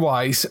 Gaming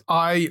wise,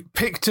 I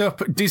picked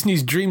up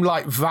Disney's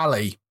Dreamlight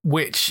Valley,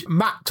 which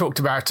Matt talked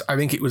about, I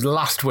think it was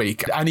last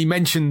week, and he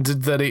mentioned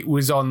that it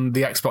was on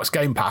the Xbox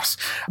Game Pass,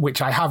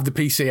 which I have the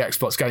PC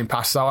Xbox Game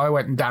Pass, so I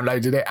went and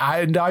downloaded it,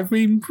 and I've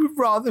been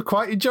rather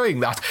quite enjoying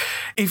that.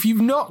 If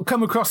you've not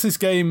come across this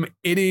game,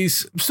 it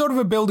is sort of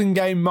a building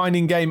game,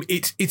 mining game.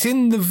 It's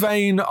in the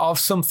vein of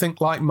something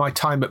like My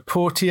Time at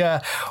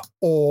Portia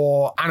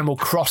or Animal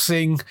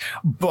Crossing,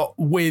 but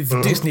with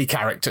Disney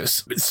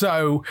characters.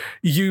 So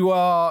you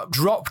are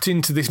dropped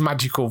into this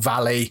magical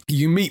valley.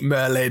 You meet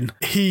Merlin.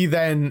 He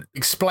then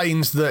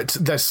explains that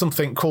there's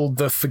something called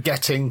the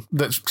forgetting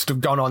that's sort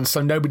of gone on,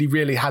 so nobody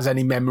really has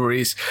any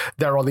memories.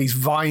 There are these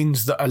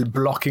vines that are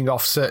blocking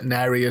off certain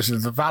areas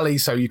of the valley,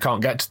 so you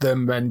can't get to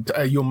them, and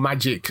your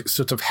magic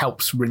sort of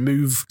helps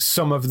remove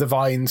some of the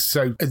vines.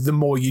 So the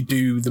more you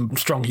do, the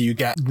stronger you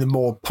get. The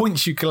more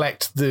points you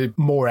collect, the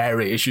more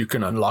areas you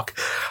can unlock.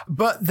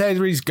 But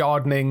there is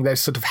gardening, there's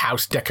sort of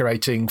house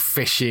decorating,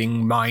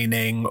 fishing,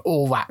 mining,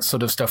 all that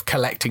sort of stuff,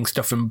 collecting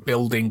stuff and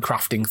building,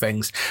 crafting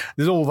things.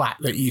 There's all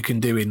that you can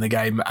do in the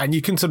game, and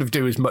you can sort of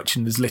do as much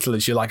and as little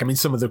as you like. I mean,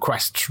 some of the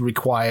quests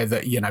require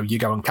that, you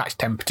go and catch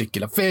 10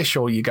 particular fish,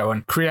 or you go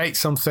and create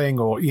something,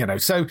 or,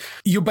 so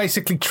you're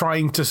basically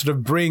trying to sort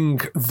of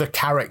bring the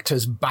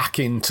characters back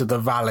into the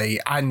valley,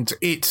 and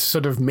it's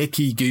sort of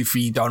Mickey,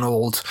 Goofy,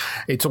 Donald.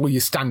 It's all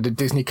your standard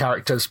Disney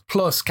characters,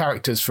 plus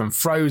characters from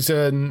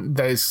Frozen.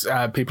 There's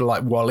people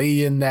like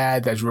Wall-E in there.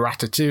 There's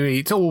Ratatouille.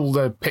 It's all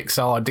the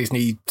Pixar,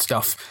 Disney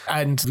stuff.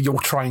 And you're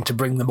trying to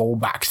bring them all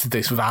back to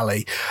this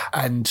valley.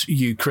 And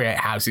you create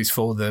houses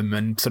for them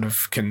and sort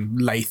of can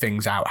lay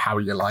things out how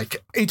you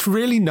like. It's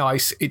really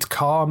nice. It's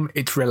calm.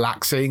 It's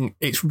relaxing.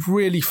 It's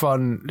really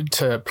fun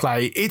to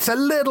play. It's a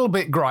little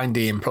bit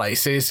grindy in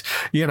places,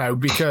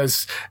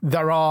 because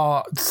there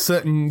are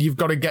you've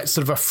got to get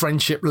sort of a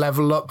friendship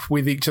level up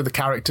with each of the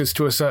characters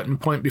to a certain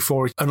point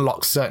before it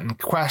unlocks certain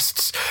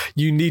quests.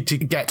 You need to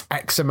get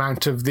X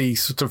amount of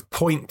these sort of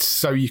points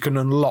so you can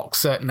unlock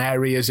certain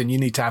areas, and you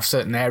need to have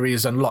certain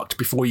areas unlocked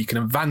before you can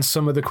advance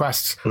some of the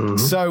quests.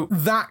 So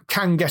that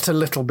can get a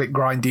little bit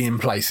grindy in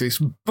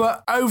places,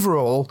 but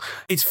overall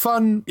it's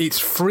fun. It's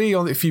free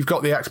if you've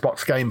got the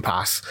Xbox Game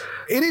Pass.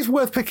 It is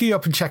worth picking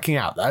up and checking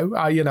out though.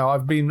 I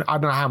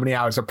don't know how many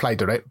hours I've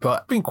played on it,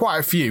 but been quite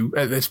a few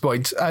at this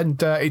point,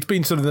 and it's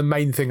been sort of the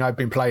main thing I've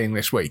been playing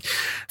this week.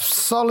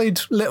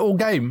 Solid little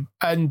game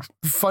and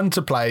fun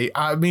to play.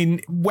 I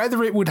mean, whether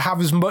whether it would have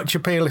as much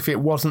appeal if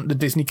it wasn't the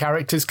Disney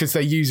characters, because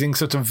they're using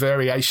sort of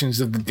variations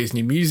of the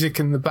Disney music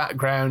in the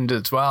background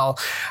as well.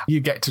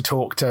 You get to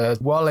talk to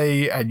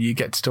Wally and you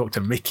get to talk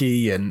to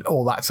Mickey and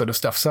all that sort of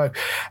stuff. So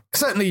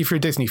certainly if you're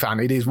a Disney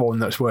fan, it is one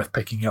that's worth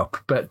picking up.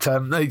 But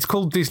it's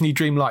called Disney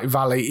Dreamlight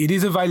Valley. It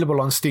is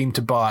available on Steam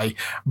to buy,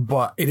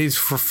 but it is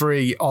for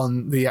free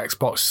on the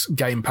Xbox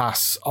Game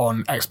Pass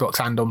on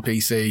Xbox and on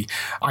PC.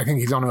 I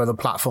think it's on other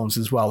platforms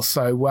as well.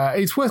 So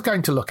it's worth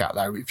going to look at,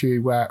 though, if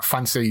you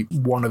fancy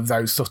one of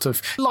those sort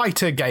of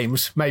lighter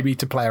games, maybe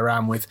to play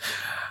around with.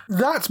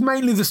 That's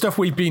mainly the stuff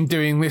we've been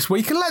doing this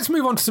week. And let's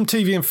move on to some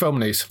TV and film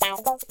news.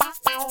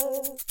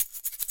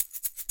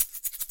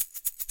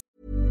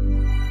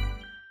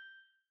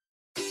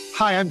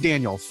 Hi, I'm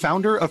Daniel,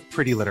 founder of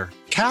Pretty Litter.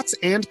 Cats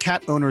and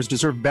cat owners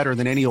deserve better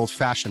than any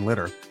old-fashioned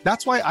litter.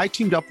 That's why I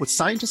teamed up with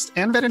scientists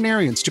and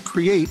veterinarians to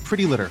create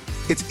Pretty Litter.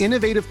 Its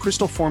innovative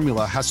crystal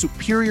formula has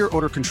superior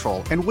odor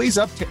control and weighs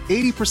up to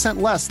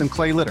 80% less than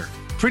clay litter.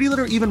 Pretty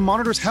Litter even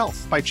monitors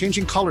health by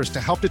changing colors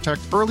to help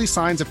detect early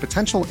signs of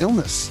potential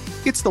illness.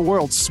 It's the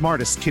world's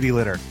smartest kitty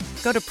litter.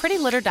 Go to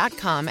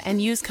prettylitter.com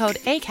and use code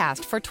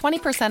ACAST for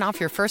 20% off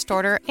your first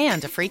order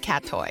and a free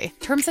cat toy.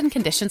 Terms and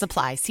conditions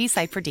apply. See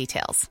site for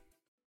details.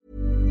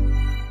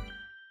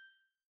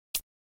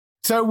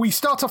 So we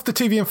start off the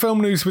TV and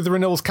film news with the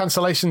renewals,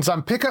 cancellations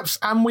and pickups,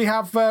 and we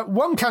have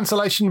one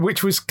cancellation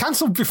which was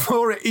cancelled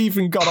before it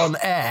even got on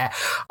air.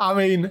 I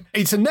mean,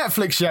 it's a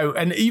Netflix show,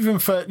 and even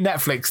for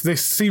Netflix,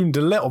 this seemed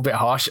a little bit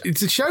harsh.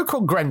 It's a show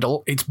called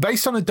Grendel. It's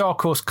based on a Dark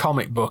Horse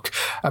comic book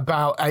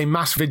about a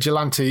mass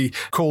vigilante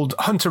called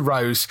Hunter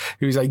Rose,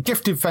 who's a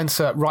gifted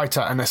fencer,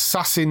 writer, and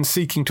assassin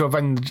seeking to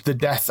avenge the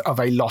death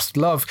of a lost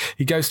love.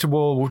 He goes to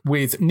war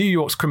with New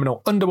York's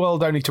criminal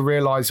underworld, only to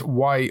realise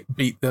why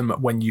beat them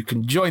when you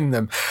can join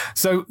them.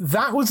 So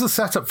that was the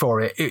setup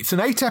for it. It's an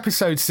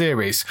 8-episode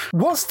series.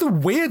 What's the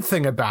weird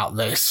thing about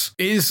this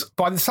is,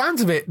 by the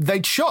sounds of it,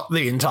 they'd shot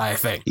the entire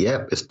thing.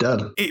 Yep, it's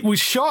done. It was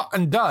shot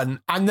and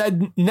done, and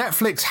then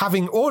Netflix,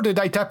 having ordered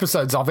 8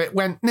 episodes of it,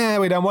 went, nah,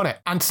 we don't want it,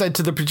 and said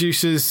to the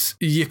producers,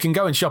 you can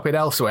go and shop it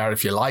elsewhere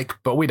if you like,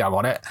 but we don't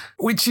want it,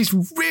 which is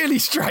really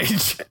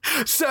strange.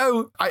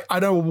 So I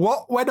don't know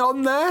what went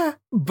on there,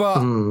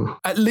 but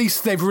at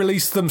least they've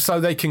released them so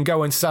they can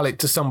go and sell it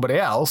to somebody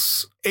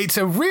else. It's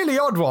a really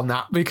odd one,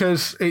 that,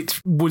 because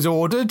it was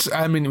ordered.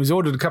 I mean, it was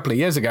ordered a couple of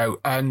years ago,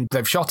 and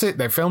they've shot it,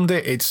 they've filmed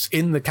it, it's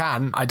in the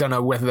can. I don't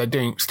know whether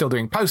they're still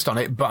doing post on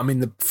it, but I mean,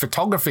 the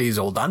photography is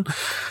all done.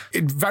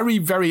 It's very,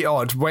 very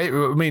odd. I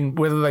mean,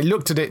 whether they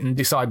looked at it and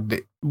decided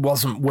it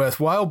wasn't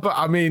worthwhile, but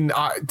I mean,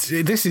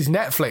 this is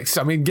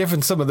Netflix. I mean,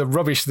 given some of the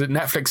rubbish that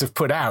Netflix have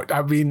put out,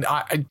 I mean,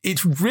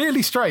 it's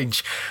really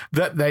strange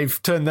that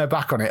they've turned their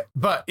back on it,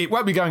 but it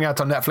won't be going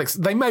out on Netflix.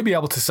 They may be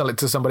able to sell it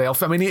to somebody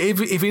else. I mean,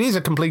 if it is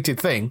a completed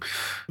thing,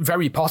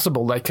 very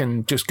possible they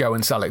can just go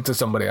and sell it to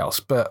somebody else.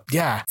 But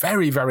yeah,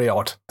 very, very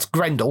odd. It's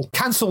Grendel,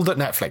 cancelled at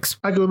Netflix.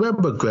 I can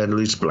remember Grendel.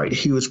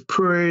 He was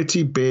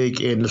pretty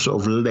big in the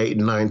sort of late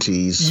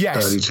 90s,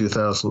 yes. Early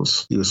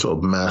 2000s. He was sort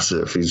of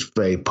massive. He's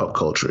very pop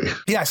culture.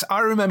 Yes, I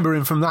remember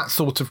him from that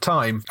sort of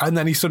time, and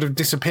then he sort of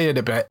disappeared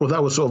a bit. Well,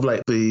 that was sort of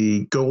like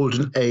the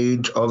golden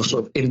age of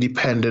sort of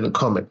independent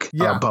comic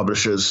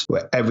publishers,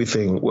 where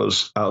everything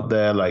was out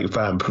there, like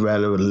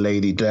Vampirella and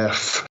Lady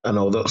Death and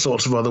all those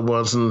sorts of other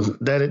ones. And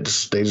then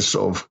they just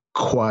sort of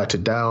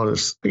quieted down.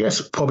 I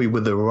guess probably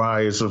with the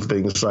rise of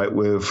things like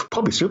with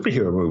probably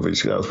superhero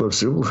movies, with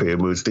superhero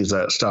movies, things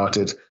that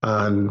started,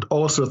 and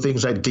also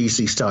things like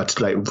DC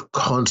started like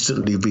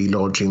constantly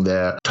relaunching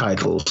their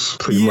titles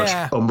pretty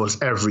much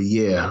almost every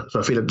year.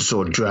 So I feel like it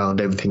sort of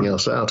drowned everything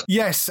else out.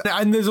 Yes,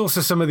 and there's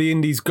also some of the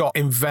indies got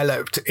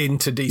enveloped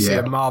into DC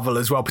and Marvel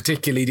as well,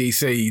 particularly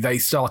DC. They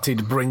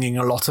started bringing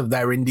a lot of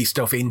their indie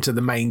stuff into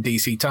the main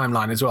DC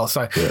timeline as well.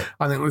 So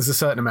I think there's a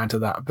certain amount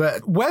of that.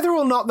 But whether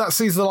or not that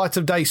sees the light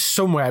of day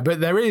somewhere,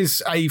 but there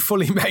is a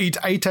fully made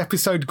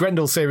 8-episode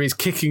Grendel series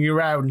kicking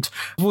around.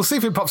 We'll see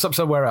if it pops up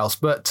somewhere else,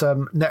 but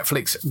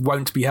Netflix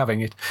won't be having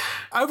it.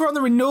 Over on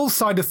the renewal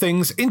side of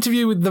things,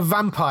 Interview with the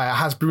Vampire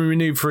has been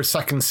renewed for a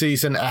second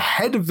season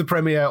ahead of the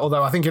premiere,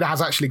 although I think it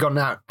has actually gone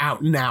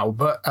out now,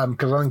 but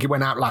because I think it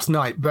went out last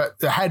night,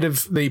 but ahead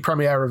of the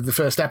premiere of the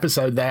first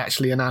episode, they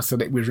actually announced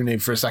that it was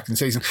renewed for a second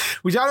season,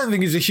 which I don't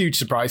think is a huge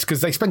surprise,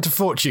 because they spent a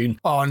fortune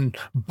on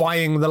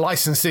buying the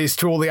licenses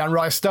to all the Anne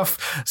Rice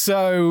stuff,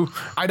 so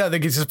I don't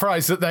think it's a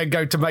surprise that they're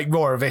going to make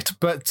more of it.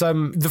 But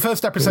the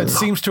first episode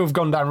seems to have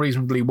gone down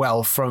reasonably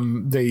well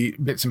from the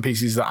bits and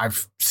pieces that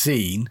I've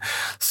seen,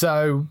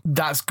 so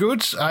that's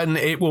good, and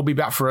it will be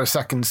back for a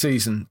second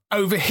season.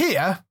 Over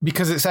here,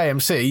 because it's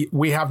AMC,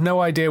 we have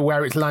no idea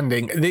where it's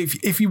landing.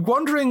 If you're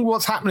wondering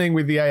what's happening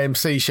with the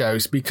AMC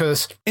shows,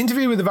 because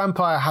Interview with the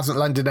Vampire hasn't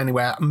landed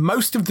anywhere,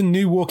 most of the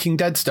new Walking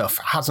Dead stuff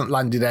hasn't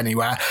landed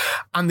anywhere,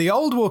 and the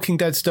old Walking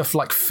Dead stuff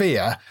like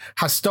Fear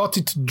has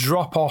started to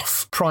drop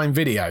off Prime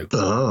Video.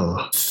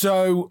 Oh.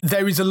 So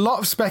there is a lot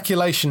of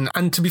speculation.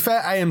 And to be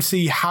fair,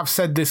 AMC have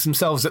said this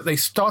themselves, that they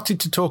started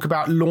to talk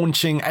about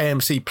launching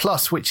AMC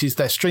Plus, which is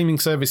their streaming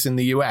service in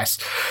the US.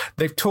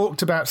 They've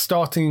talked about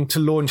starting to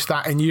launch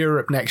that in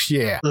Europe next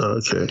year. Oh,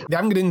 okay. They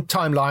haven't given a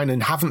timeline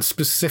and haven't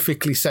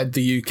specifically said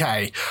the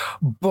UK,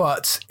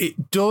 but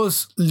it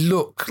does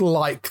look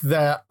like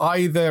they're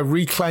either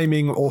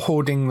reclaiming or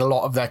hoarding a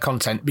lot of their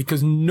content,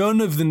 because none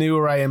of the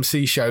newer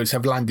AMC shows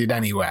have landed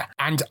anywhere.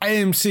 And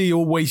AMC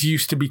always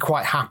used to be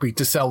quite happy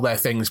to sell their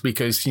things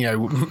because, you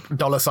know,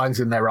 dollar signs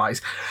in their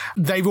eyes.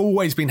 They've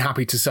always been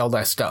happy to sell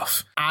their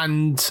stuff.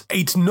 And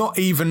it's not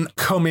even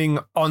coming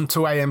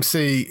onto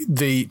AMC,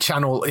 the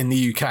channel in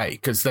the UK,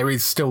 because there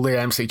is still the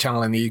AMC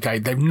channel in the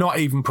UK. They're not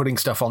even putting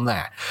stuff on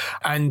there.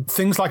 And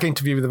things like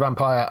Interview with the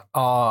Vampire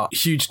are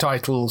huge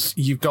titles.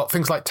 You've got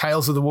things like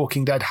Tales of the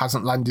Walking Dead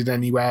hasn't landed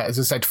anywhere. As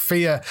I said,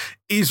 Fear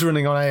is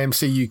running on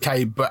AMC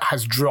UK but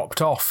has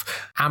dropped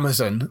off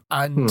Amazon,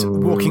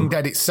 and Walking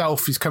Dead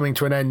itself is coming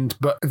to an end,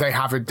 but they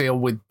have a deal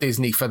with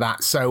Disney for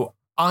that. So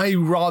I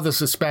rather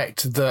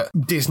suspect that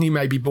Disney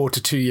maybe bought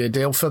a 2-year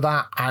deal for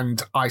that,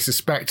 and I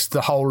suspect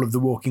the whole of The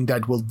Walking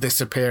Dead will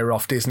disappear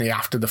off Disney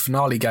after the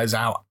finale goes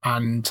out,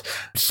 and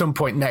at some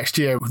point next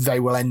year they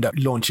will end up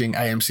launching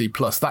AMC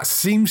Plus. That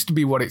seems to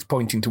be what it's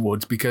pointing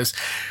towards, because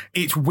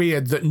it's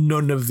weird that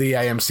none of the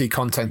AMC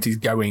content is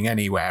going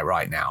anywhere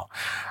right now.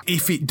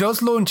 If it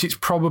does launch, it's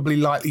probably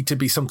likely to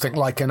be something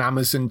like an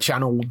Amazon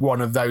channel,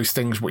 one of those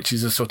things which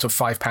is a sort of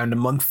 £5 a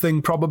month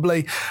thing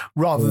probably,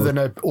 rather than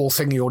a all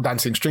singing or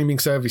dancing streaming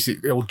service.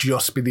 It'll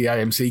just be the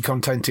AMC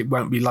content. It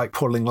won't be like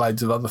pulling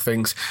loads of other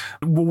things.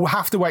 We'll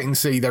have to wait and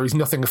see. There is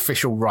nothing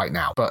official right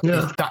now, but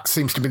that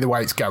seems to be the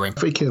way it's going. I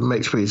think it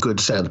makes pretty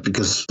good sense,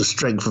 because the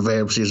strength of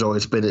AMC has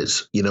always been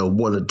its, you know,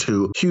 1 or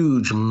 2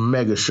 huge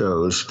mega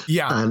shows.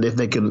 Yeah. And if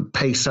they can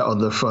paste that on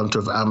the front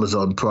of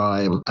Amazon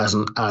Prime as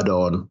an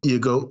add-on, you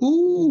go,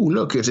 ooh,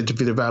 look, it's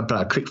Interview with the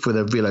Vampire. Click for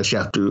them, realize you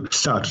have to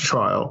start a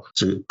trial.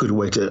 It's a good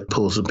way to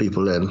pull some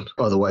people in.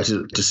 Otherwise,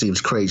 it just seems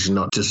crazy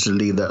not just to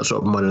leave that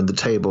sort of money on the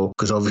table,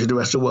 because obviously the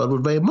rest of the world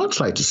would very much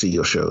like to see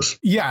your shows.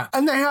 Yeah,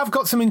 and they have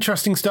got some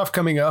interesting stuff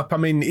coming up. I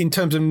mean, in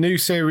terms of new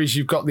series,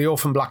 you've got the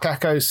Orphan Black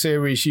Echoes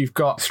series, you've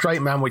got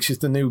Straight Man, which is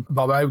the new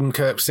Bob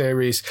Odenkirk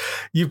series,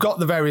 you've got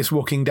the various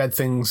Walking Dead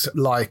things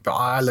like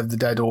Isle of the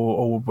Dead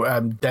or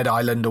Dead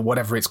Island or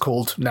whatever it's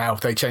called now.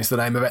 They changed the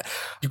name of it.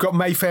 You've got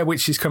Mayfair,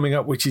 which is coming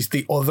up, which is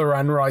the other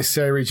Anne Rice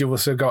series. You've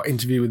also got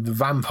Interview with the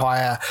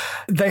Vampire.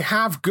 They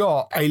have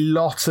got a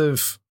lot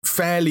of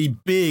fairly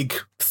big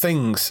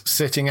things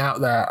sitting out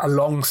there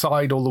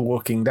alongside all the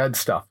Walking Dead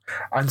stuff,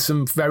 and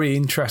some very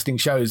interesting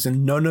shows,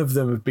 and none of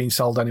them have been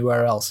sold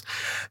anywhere else.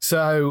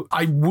 So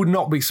I would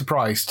not be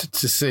surprised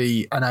to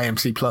see an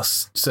AMC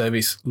Plus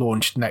service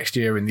launched next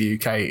year in the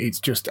UK.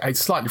 It's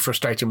slightly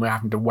frustrating we're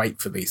having to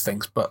wait for these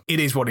things, but it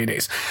is what it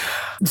is.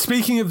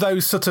 Speaking of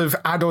those sort of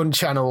add-on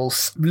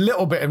channels,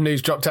 little bit of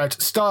news dropped out.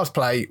 Stars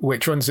Play,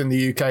 which runs in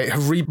the UK,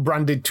 have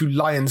rebranded to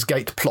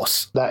Lionsgate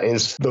Plus. That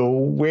is the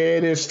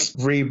weirdest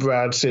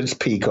rebrand since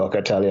Peacock,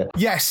 I tell you.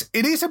 Yes,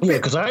 it is a bit... Yeah,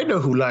 because I know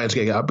who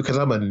Lionsgate are, because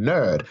I'm a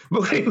nerd.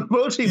 Most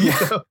people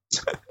don't.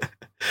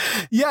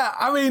 Yeah,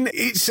 I mean,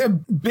 it's a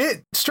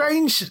bit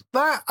strange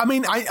that, I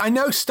mean, I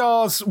know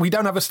Stars, we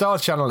don't have a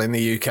Stars channel in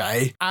the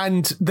UK,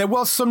 and there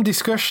was some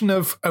discussion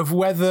of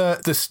whether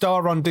the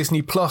Star on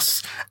Disney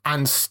Plus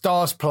and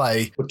Stars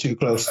Play were too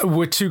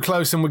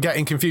close and were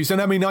getting confused.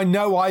 And I mean, I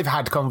know I've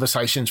had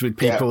conversations with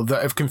people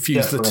that have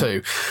confused the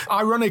two.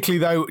 Ironically,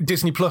 though,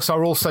 Disney Plus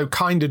are also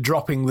kind of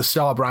dropping the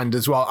Star brand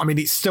as well. I mean,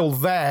 it's still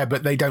there,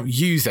 but they don't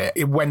use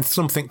it. When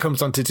something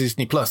comes onto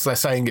Disney Plus, they're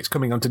saying it's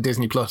coming onto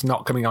Disney Plus,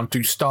 not coming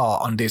onto Star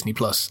on Disney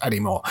Plus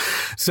anymore.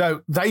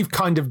 So they've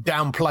kind of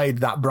downplayed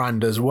that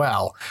brand as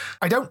well.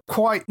 I don't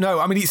quite know.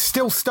 I mean, it's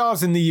still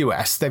Stars in the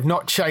US. They've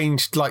not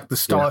changed like the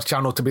Stars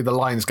channel to be the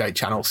Lionsgate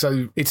channel.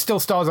 So it's still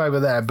Stars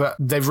over there, but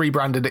they've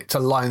rebranded it to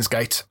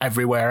Lionsgate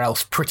everywhere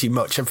else pretty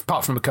much,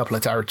 apart from a couple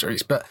of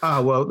territories. But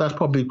well, that's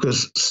probably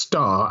because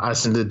Star,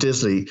 as in the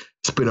Disney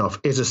spin-off,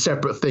 is a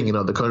separate thing in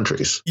other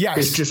countries. Yes.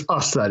 It's just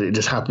us that it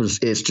just happens,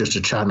 it's just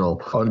a channel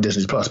on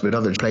Disney Plus, but in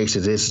other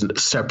places it's a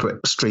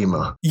separate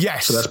streamer.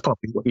 Yes. So that's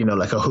probably,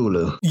 like a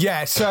Hulu.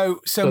 Yeah,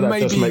 so that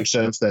maybe... does make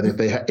sense then.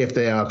 If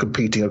they are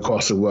competing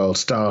across the world,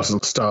 Stars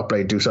and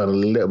Starplay do sound a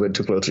little bit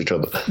too close to each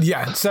other.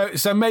 Yeah,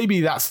 so maybe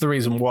that's the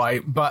reason why,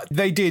 but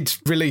they did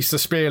release a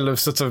spiel of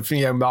sort of,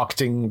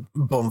 marketing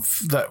bump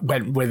that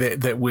went with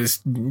it that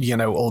was,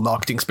 all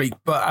marketing speak,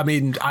 but I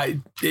mean,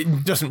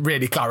 it doesn't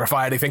really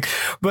clarify anything.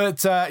 But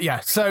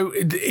so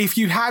if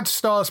you had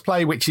Stars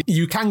Play, which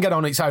you can get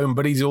on its own,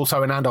 but is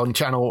also an add-on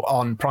channel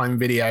on Prime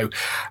Video,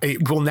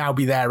 it will now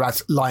be there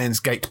as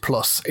Lionsgate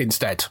Plus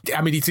instead.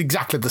 I mean, it's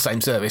exactly the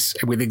same service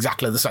with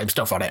exactly the same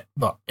stuff on it,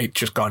 but it's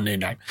just got a new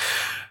name.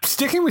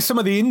 Sticking with some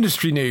of the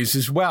industry news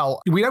as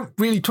well, we don't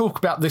really talk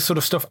about this sort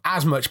of stuff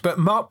as much, but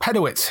Mark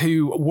Pedowitz,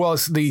 who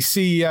was the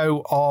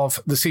CEO of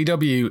the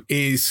CW,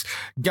 is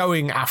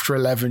going after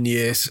 11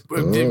 years.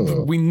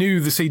 We knew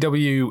the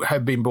CW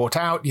had been bought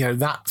out.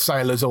 That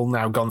sale has all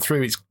now gone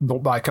through. It's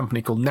bought by a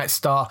company called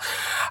Netstar.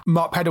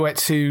 Mark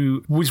Pedowitz,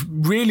 who was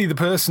really the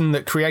person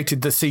that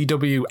created the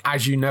CW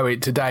as you know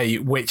it today,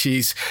 which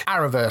is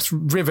Arrowverse,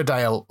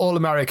 Riverdale, All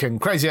American,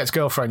 Crazy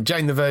Ex-Girlfriend,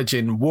 Jane the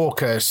Virgin,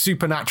 Walker,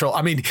 Supernatural.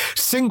 I mean,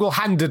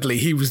 single-handedly,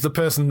 he was the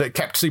person that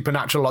kept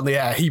Supernatural on the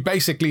air. He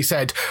basically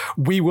said,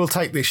 we will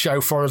take this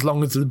show for as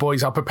long as the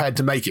boys are prepared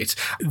to make it.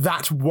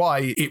 That's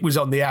why it was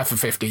on the air for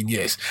 15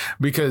 years,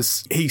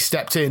 because he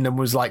stepped in and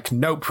was like,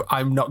 nope,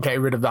 I'm not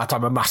getting rid of that.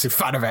 I'm a massive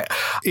fan of it.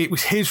 It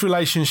was his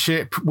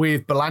relationship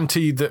with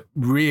Berlanti that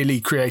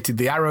really created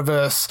the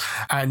Arrowverse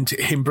and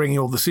him bringing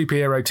all the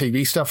superhero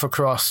TV stuff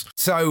across.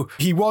 So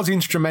he was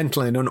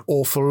instrumental in an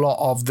awful lot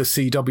of the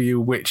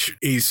CW, which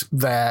is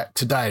there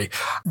today.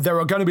 There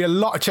are going to be a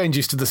lot of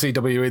changes to the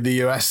CW in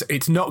the US.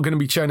 It's not going to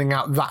be churning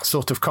out that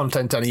sort of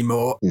content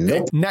anymore.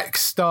 Nope.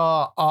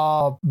 Nextstar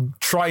are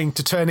trying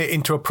to turn it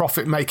into a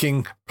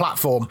profit-making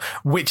platform,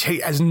 which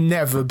it has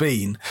never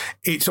been.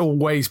 It's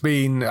always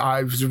been,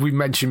 as we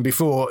mentioned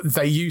before,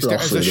 they used it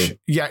as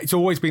it's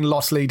always been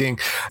loss leading.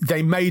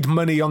 They made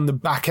money on the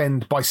back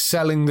end by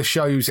selling the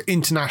shows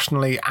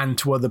internationally and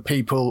to other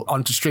people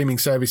onto streaming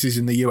services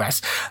in the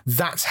US.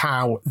 That's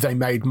how they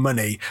made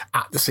money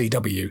at the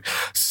CW.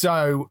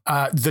 So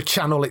the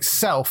channel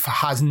itself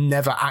has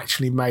never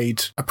actually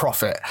made a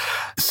profit.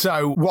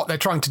 So what they're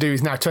trying to do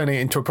is now turn it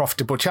into a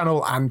profitable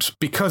channel. And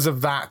because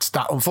of that,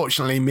 that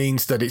unfortunately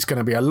means that it's going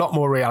to be a lot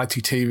more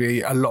reality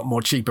TV, a lot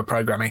more cheaper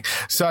programming.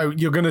 So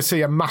you're going to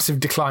see a massive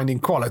decline in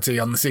quality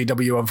on the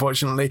CW,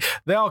 unfortunately.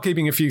 They are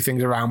keeping a few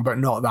things around, but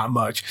not that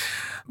much.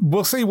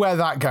 We'll see where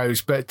that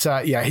goes. But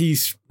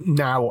he's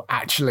now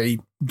actually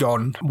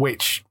gone,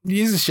 which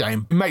is a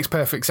shame. It makes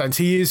perfect sense.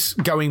 He is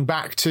going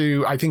back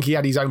to, I think he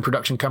had his own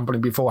production company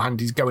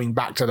beforehand. He's going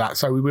back to that.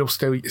 So we will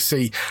still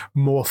see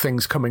more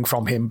things coming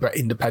from him, but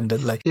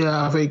independently.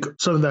 Yeah, I think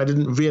something that I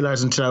didn't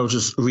realize until I was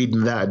just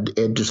reading that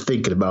and just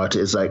thinking about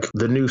it is like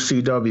the new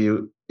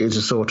CW is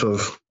a sort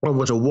of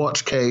almost a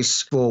watch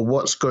case for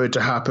what's going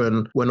to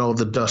happen when all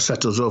the dust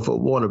settles over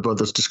Warner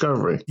Brothers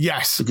Discovery.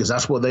 Yes. Because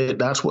that's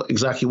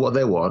exactly what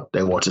they want.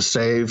 They want to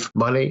save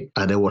money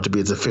and they want to be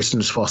as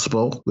efficient as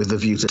possible with the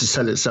view to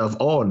sell itself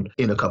on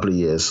in a couple of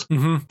years.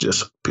 Mm-hmm.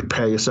 Just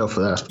prepare yourself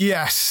for that.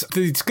 Yes.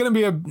 It's going to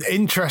be an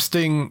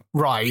interesting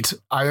ride,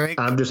 I think.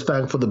 I'm just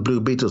thankful the Blue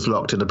Beetle's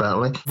locked in,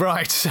 apparently.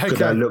 Right.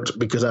 Okay.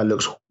 Because that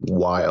looks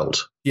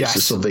wild. Yes.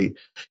 This is something,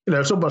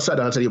 if someone sat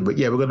down and said, but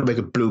yeah, we're going to make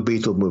a Blue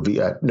Beetle movie.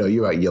 No,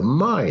 you're out of your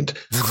mind.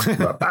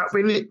 But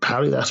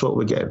apparently that's what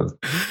we're getting.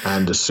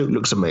 And the suit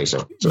looks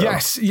amazing. So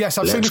yes.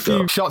 I've seen a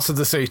few shots of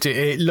the suit.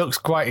 It looks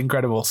quite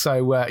incredible.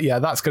 So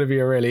that's going to be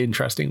a really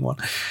interesting one.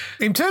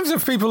 In terms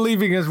of people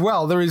leaving as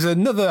well, there is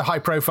another high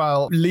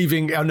profile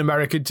leaving on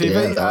American TV.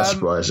 Yeah, that's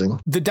surprising.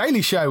 The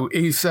Daily Show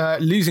is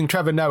losing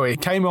Trevor Noah. He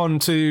came on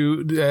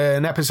to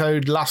an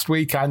episode last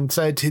week and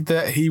said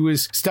that he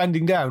was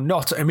standing down.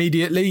 Not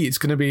immediately. It's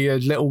going to be a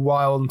little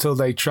while until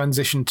they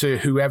transition to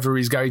whoever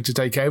is going to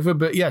take over.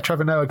 But yeah,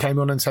 Trevor Noah came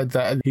on and said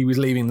that he was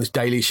leaving the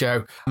Daily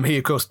Show. He,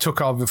 of course,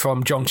 took over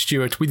from Jon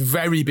Stewart with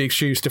very big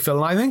shoes to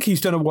fill. And I think he's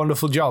done a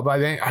wonderful job. I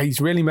think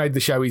he's really made the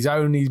show his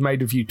own. He's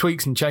made a few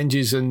tweaks and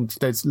changes, and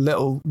there's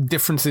little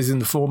differences in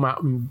the format.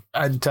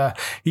 And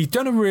he's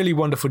done a really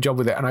wonderful job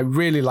with it. And I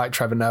really like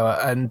Trevor Noah.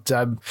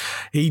 And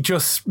he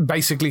just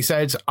basically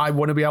said, I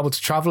want to be able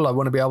to travel. I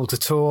want to be able to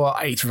tour.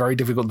 It's very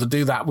difficult to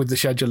do that with the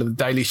schedule of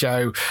the Daily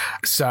Show.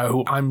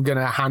 So I'm going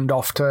to hand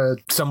off to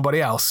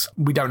somebody else.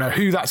 We don't know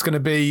who that's going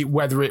to be,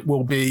 whether it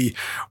will be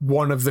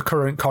one of the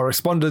current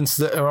correspondents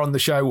that are on the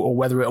show or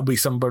whether it'll be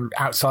somebody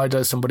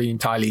outsider, somebody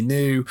entirely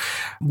new.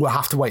 We'll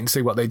have to wait and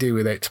see what they do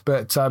with it.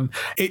 But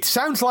it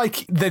sounds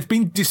like there've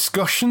been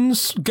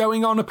discussions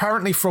going on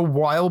apparently for a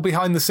while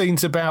behind the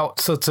scenes about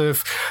sort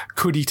of,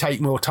 could he take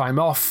more time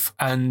off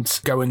and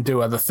go and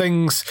do other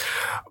things?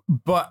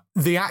 But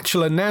the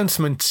actual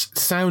announcement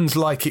sounds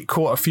like it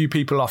caught a few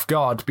people off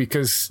guard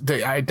because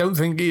I don't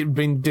think it had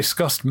been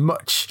discussed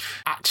much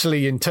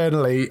actually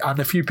internally, and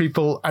a few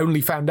people only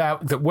found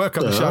out that work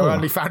on the show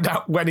only found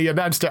out when he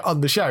announced it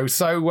on the show.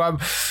 So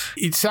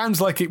it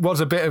sounds like it was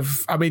a bit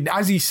of, I mean,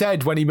 as he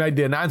said when he made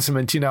the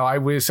announcement, I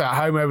was at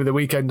home over the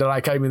weekend and I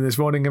came in this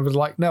morning and was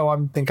like, no, I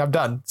think I'm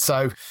done.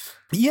 So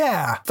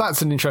yeah,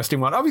 that's an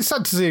interesting one. I'll be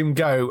sad to see him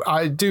go.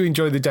 I do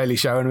enjoy the Daily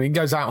Show, and I mean, it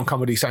goes out on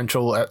Comedy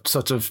Central at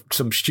sort of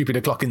some stupid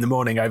o'clock in the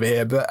morning over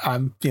here, but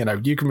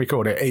you can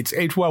record it.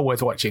 It's well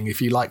worth watching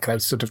if you like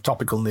those sort of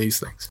topical news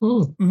things.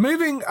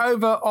 Moving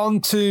over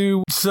on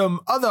to some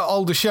other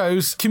older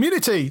shows,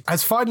 Community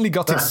has finally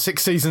got its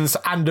 6 seasons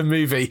and a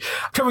movie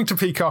coming to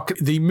Peacock.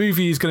 The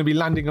movie is going to be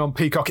landing on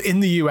Peacock in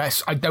the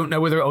US. I don't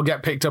know whether it'll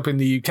get picked up in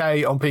the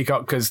UK on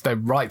Peacock because they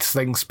write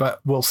things, but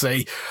we'll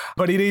see.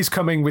 But it is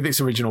coming with its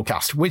original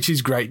cast, which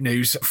is great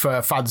news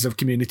for fans of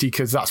Community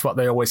because that's what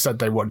they always said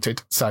they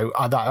wanted. So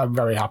I'm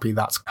very happy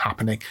that's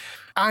happening.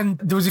 And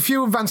there was a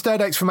few advanced air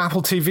dates from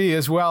Apple TV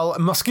as well.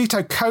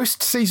 Mosquito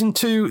Coast Season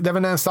 2, they've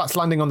announced that's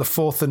landing on the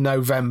 4th of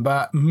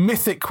November.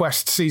 Mythic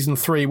Quest Season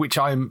 3, which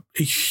I'm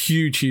a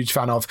huge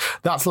fan of,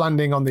 that's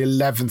landing on the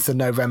 11th of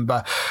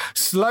November.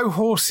 Slow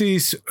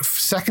Horses,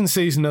 second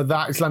season of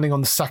that is landing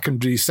on the 2nd of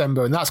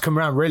December, and that's come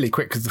around really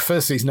quick because the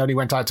first season only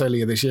went out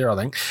earlier this year, I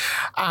think.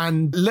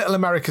 And Little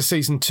America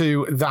Season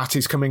 2, that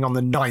is coming on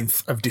the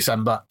 9th of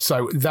December.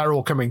 So they're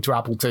all coming to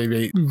Apple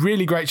TV.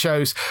 Really great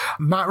shows.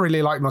 Matt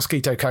really liked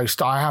Mosquito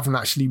Coast. I haven't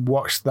actually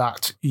watched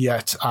that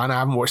yet, and I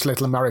haven't watched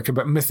Little America,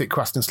 but Mythic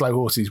Quest and Slow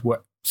Horses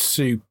were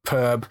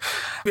superb.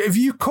 Have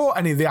you caught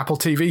any of the Apple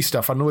TV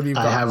stuff? I know whether you've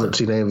got. I haven't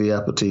seen any of the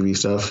Apple TV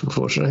stuff,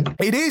 unfortunately.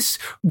 It is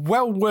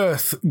well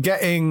worth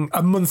getting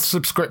a month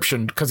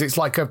subscription because it's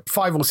like a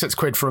 £5 or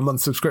 £6 for a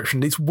month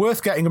subscription. It's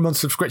worth getting a month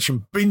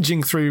subscription,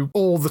 binging through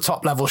all the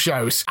top level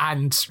shows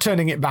and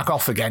turning it back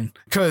off again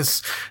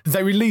because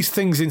they release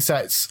things in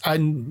sets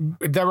and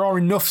there are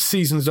enough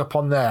seasons up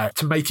on there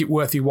to make it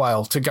worth your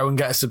while to go and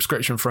get a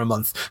subscription for a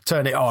month,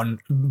 turn it on,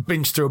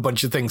 binge through a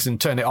bunch of things and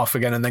turn it off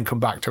again and then come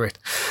back to it.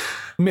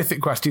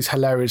 Mythic Quest is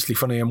hilariously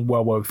funny and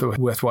well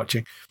worth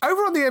watching.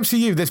 Over on the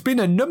MCU, there's been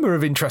a number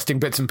of interesting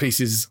bits and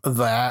pieces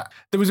there.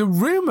 There was a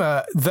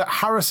rumour that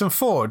Harrison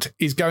Ford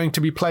is going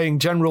to be playing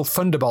General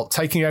Thunderbolt,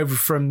 taking over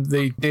from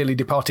the dearly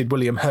departed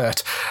William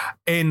Hurt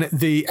in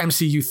the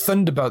MCU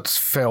Thunderbolts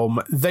film.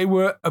 They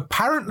were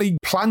apparently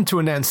planned to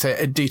announce it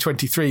at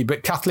D23,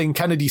 but Kathleen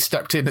Kennedy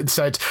stepped in and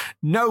said,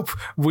 nope,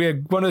 we're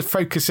going to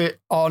focus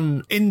it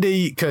on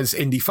Indy because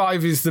Indy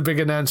 5 is the big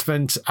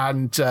announcement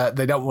and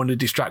they don't want to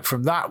distract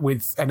from that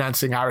with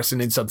announcing Harrison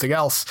in something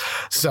else,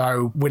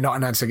 so we're not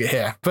announcing it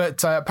here.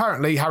 But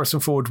apparently Harrison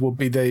Ford will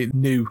be the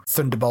new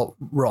Thunderbolt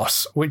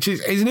Ross, which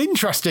is an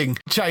interesting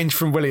change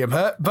from William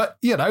Hurt, but,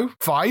 you know,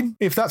 fine,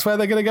 if that's where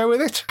they're going to go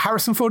with it.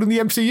 Harrison Ford in the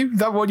MCU,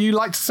 that what you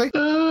like to see?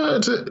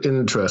 It's an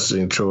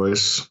interesting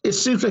choice. It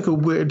seems like a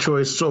weird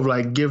choice, sort of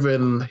like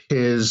given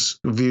his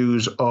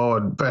views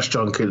on press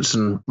junkets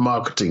and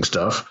marketing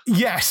stuff.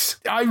 Yes,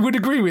 I would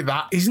agree with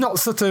that. He's not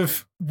sort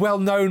of well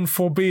known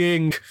for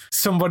being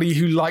somebody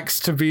who likes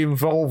to be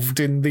involved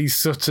in these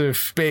sort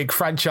of big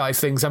franchise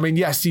things. I mean,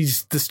 yes,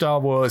 he's the Star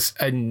Wars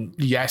and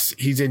yes,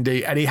 he's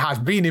indie and he has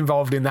been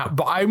involved in that.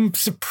 But I'm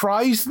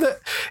surprised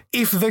that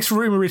if this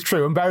rumor is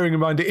true, and bearing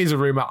in mind it is a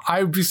rumor,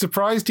 I would be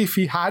surprised if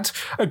he had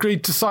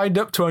agreed to sign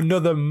up to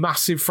another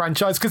massive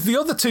franchise because the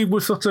other two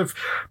were sort of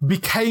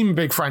became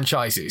big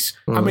franchises.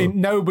 I mean,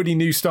 nobody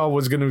knew Star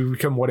Wars was going to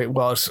become what it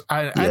was.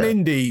 And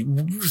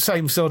indie,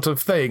 same sort of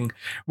thing.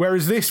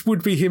 Whereas this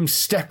would be him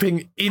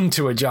stepping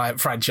into a giant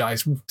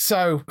franchise.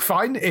 So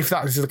fine, if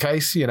that is the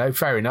case, you know,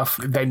 fair enough.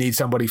 They need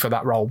somebody for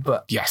that role,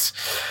 but yes.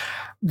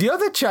 The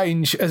other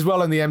change as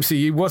well in the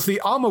MCU was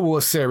the Armor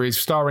Wars series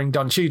starring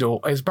Don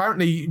Cheadle has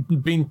apparently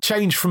been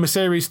changed from a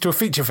series to a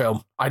feature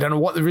film. I don't know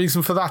what the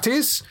reason for that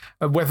is,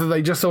 whether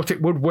they just thought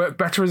it would work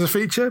better as a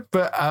feature,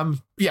 but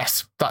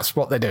yes, that's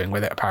what they're doing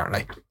with it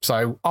apparently.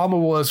 So Armor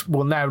Wars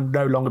will now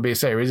no longer be a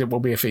series, it will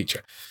be a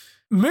feature.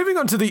 Moving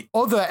on to the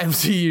other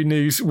MCU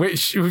news,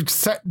 which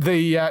set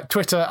the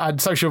Twitter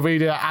and social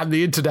media and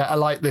the internet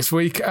alight this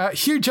week,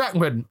 Hugh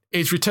Jackman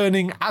is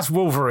returning as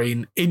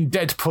Wolverine in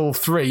Deadpool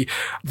 3.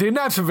 The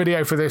announcement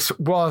video for this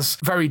was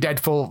very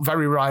Deadpool,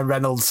 very Ryan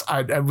Reynolds,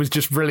 and was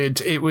just brilliant.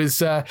 It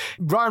was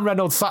Ryan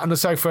Reynolds sat on the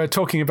sofa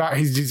talking about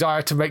his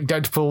desire to make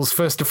Deadpool's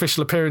first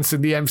official appearance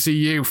in the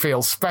MCU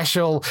feel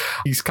special.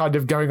 He's kind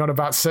of going on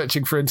about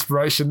searching for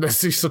inspiration.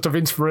 There's these sort of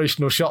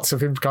inspirational shots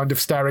of him kind of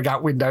staring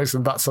out windows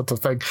and that sort of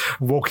thing,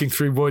 walking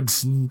through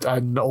woods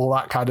and all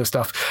that kind of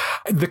stuff.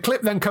 The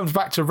clip then comes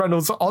back to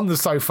Reynolds on the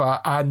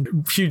sofa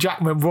and Hugh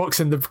Jackman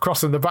walks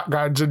across in the background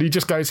and he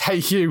just goes, "Hey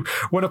Hugh,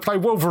 want to play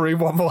Wolverine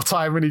one more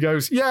time?" And he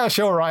goes, "Yeah,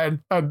 sure,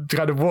 Ryan," and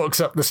kind of walks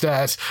up the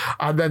stairs.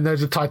 And then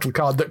there's a title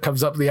card that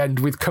comes up the end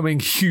with "Coming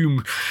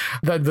Hume,"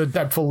 then the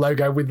Deadpool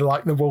logo with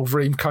like the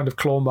Wolverine kind of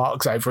claw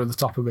marks over the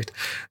top of it.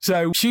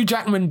 So Hugh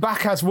Jackman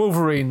back as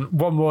Wolverine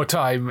one more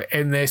time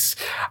in this.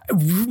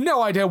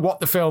 No idea what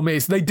the film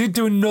is. They did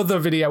do another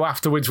video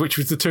afterwards, which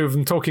was the two of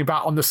them talking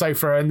about on the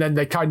sofa, and then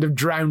they kind of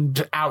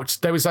drowned out.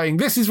 They were saying,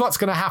 "This is what's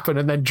going to happen,"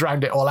 and then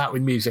drowned it all out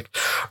with music.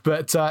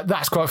 But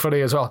that's quite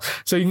funny as well.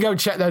 So you can go and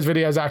check those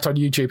videos out on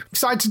YouTube.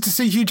 Excited to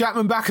see Hugh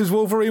Jackman back as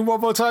Wolverine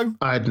one more time?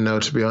 I don't know,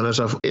 to be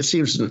honest. It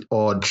seems an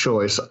odd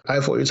choice.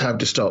 I thought you'd have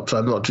to stop, so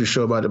I'm not too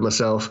sure about it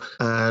myself.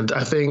 And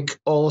I think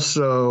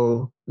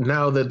also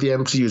now that the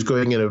MCU is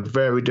going in a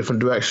very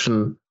different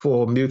direction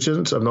for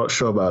mutants, I'm not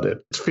sure about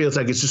it. It feels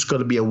like it's just going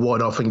to be a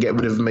one-off and get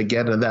rid of them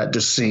again, and that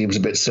just seems a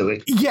bit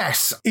silly.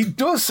 Yes, it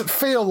does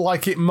feel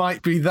like it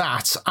might be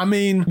that. I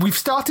mean, we've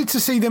started to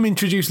see them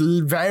introduce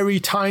very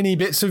tiny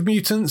bits of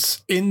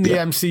mutants in the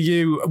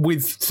MCU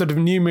with sort of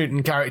new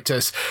mutant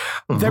characters.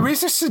 There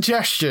is a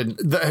suggestion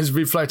that has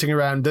been floating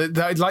around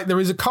that like there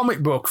is a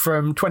comic book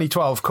from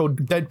 2012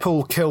 called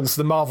Deadpool Kills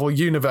the Marvel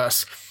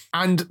Universe.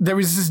 And there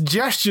is a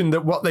suggestion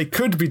that what they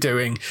could be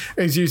doing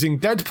is using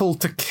Deadpool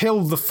to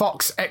kill the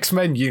Fox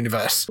X-Men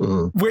universe,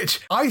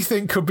 which I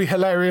think could be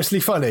hilariously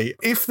funny.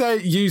 If they're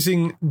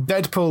using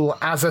Deadpool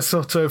as a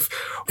sort of,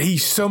 he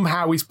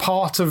somehow is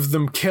part of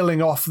them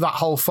killing off that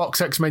whole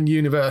Fox X-Men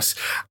universe,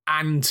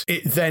 and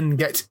it then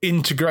gets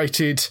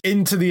integrated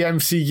into the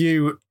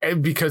MCU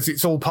because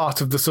it's all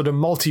part of the sort of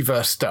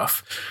multiverse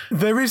stuff.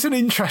 There is an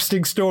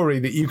interesting story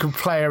that you can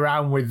play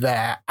around with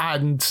there,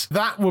 and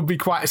that would be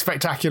quite a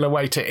spectacular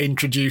way to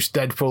introduce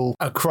Deadpool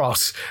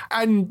across,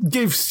 and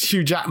gives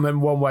Hugh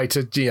Jackman one way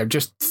to,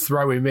 just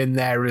throw him in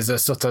there as a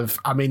sort of,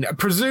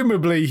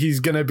 presumably he's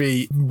going to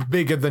be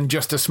bigger than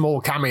just a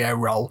small cameo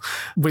role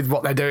with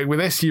what they're doing with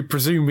this. You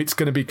presume it's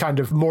going to be kind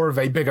of more of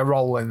a bigger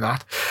role in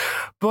that.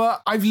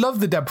 But I've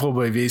loved the Deadpool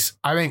movies.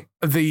 I think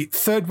the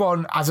third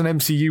one as an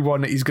MCU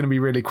one is going to be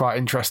really quite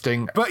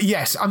interesting. But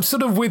yes, I'm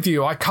sort of with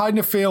you. I kind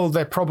of feel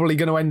they're probably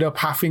going to end up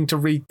having to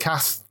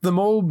recast them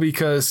all,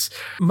 because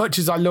much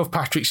as I love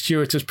Patrick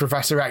Stewart as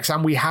Professor X,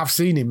 and we have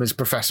seen him as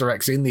Professor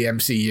X in the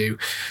MCU,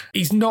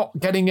 he's not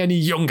getting any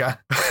younger,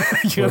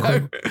 you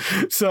know?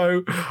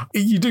 So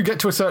you do get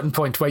to a certain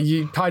point where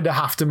you kind of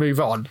have to move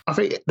on. I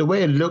think the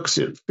way it looks,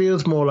 it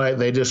feels more like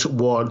they just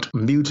want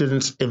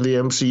mutants in the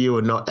MCU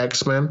and not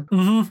X-Men.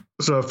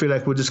 So I feel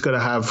like we're just going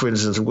to have, for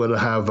instance, we're going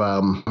to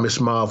have Miss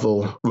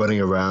Marvel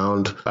running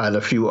around and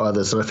a few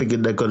others. And I think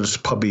they're going to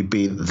probably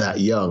be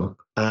that young.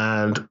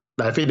 And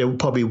I think they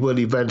probably will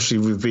eventually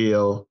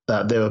reveal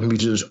that there are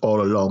mutants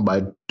all along,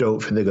 but I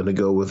don't think they're going to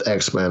go with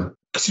X-Men.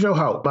 Because you know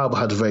how Marvel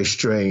had a very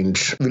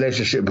strange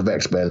relationship with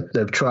X-Men.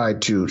 They've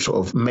tried to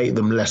sort of make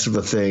them less of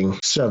a thing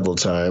several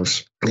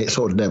times. It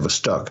sort of never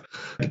stuck.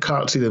 I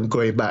can't see them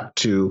going back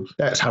to,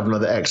 let's have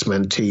another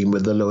X-Men team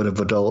with a load of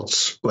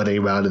adults running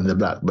around in the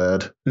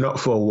Blackbird. Not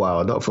for a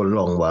while, not for a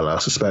long while, I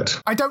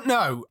suspect. I don't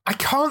know. I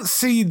can't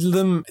see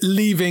them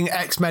leaving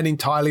X-Men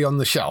entirely on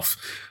the shelf,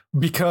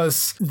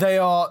 because they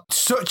are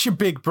such a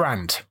big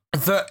brand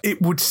that it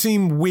would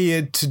seem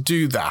weird to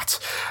do that.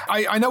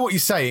 I know what you're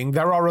saying.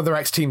 There are other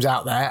X teams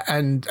out there,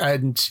 and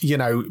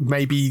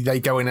maybe they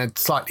go in a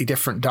slightly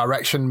different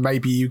direction.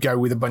 Maybe you go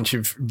with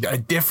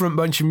a different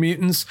bunch of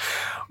mutants.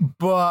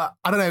 But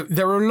I don't know.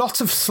 There are a lot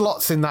of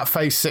slots in that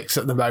Phase 6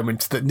 at the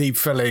moment that need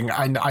filling,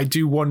 and I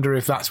do wonder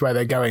if that's where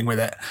they're going with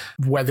it,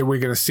 whether we're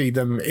going to see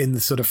them in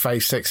the sort of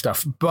Phase 6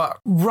 stuff. But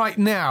right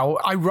now,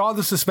 I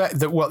rather suspect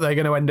that what they're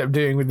going to end up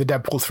doing with the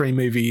Deadpool 3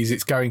 movie is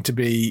it's going to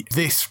be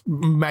this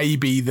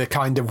maybe the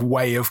kind of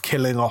way of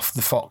killing off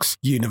the Fox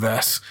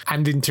universe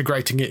and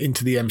integrating it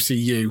into the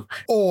MCU,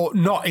 or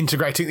not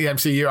integrating the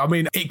MCU. I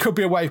mean, it could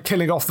be a way of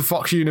killing off the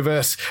Fox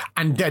universe,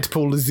 and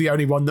Deadpool is the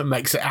only one that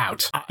makes it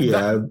out.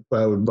 Yeah,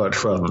 I would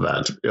much rather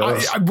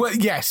that.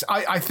 Yes,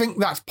 I think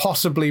that's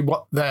possibly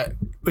what they're,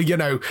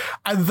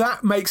 and that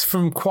makes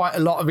from quite a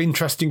lot of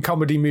interesting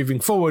comedy moving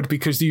forward,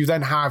 because you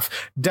then have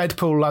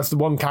Deadpool as the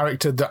one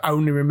character that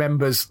only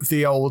remembers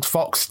the old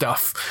Fox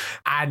stuff,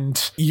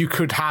 and you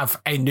could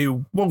have a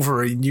new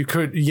Wolverine. You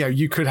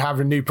could have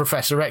a new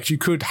Professor X. You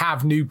could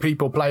have new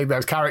people playing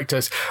those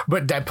characters,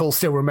 but Deadpool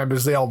still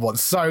remembers the old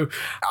ones. So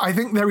I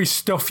think there is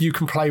stuff you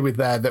can play with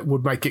there that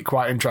would make it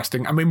quite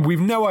interesting. I mean,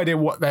 we've no idea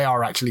what they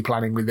are actually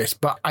planning with this,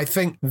 but I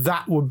think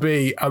that would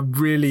be a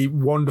really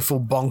wonderful,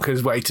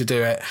 bonkers way to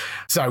do it.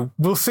 So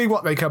we'll see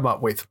what they come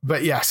up with.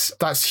 But yes,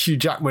 that's Hugh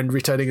Jackman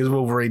returning as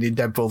Wolverine in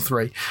Deadpool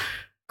 3.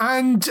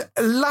 And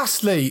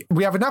lastly,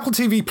 we have an Apple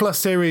TV Plus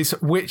series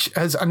which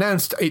has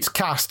announced its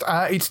cast.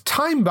 It's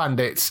Time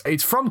Bandits.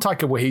 It's from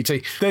Taika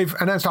Waititi. They've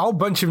announced a whole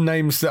bunch of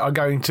names that are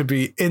going to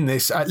be in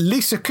this.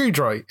 Lisa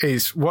Kudrow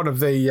is one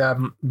of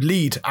the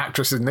lead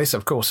actresses in this,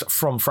 of course,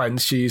 from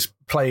Friends. She's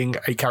playing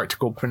a character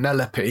called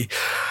Penelope.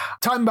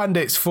 Time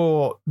Bandits,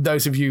 for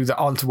those of you that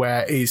aren't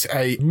aware, is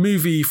a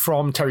movie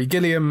from Terry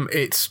Gilliam.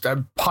 It's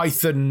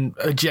Python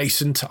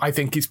adjacent. I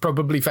think it's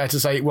probably fair to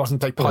say it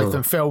wasn't a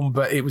Python film,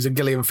 but it was a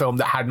Gilliam film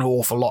that had an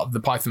awful lot of the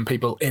Python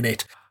people in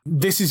it.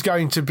 This is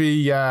going to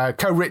be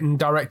co-written,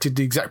 directed,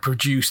 exec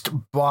produced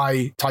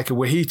by Taika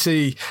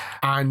Waititi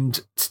and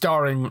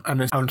starring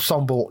an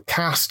ensemble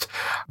cast.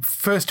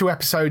 First 2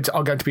 episodes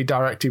are going to be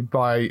directed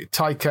by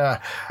Taika.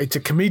 It's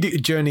a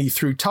comedic journey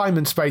through time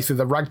and space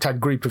with a ragtag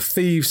group of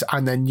thieves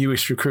and their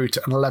newest recruit,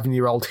 an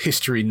 11-year-old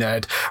history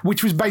nerd,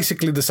 which was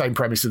basically the same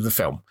premise of the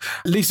film.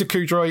 Lisa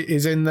Kudrow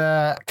is in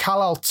there.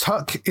 Kal-El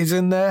Tuck is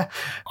in there.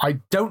 I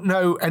don't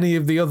know any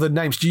of the other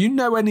names. Do you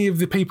know any of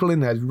the people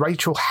in there?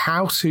 Rachel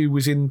House, who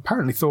was in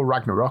apparently Thor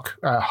Ragnarok,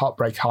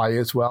 Heartbreak High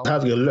as well.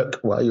 Having a look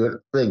while you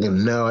were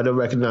thinking, no, I don't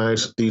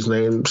recognize these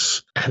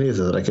names. Any of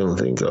them that I can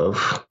think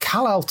of.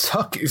 Kal-El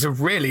Tuck is a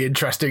really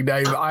interesting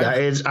name.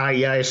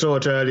 I saw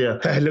it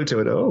earlier. I looked at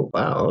it. Oh,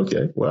 wow,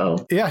 okay,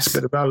 well, yes, it's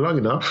been around long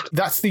enough.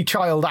 That's the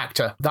child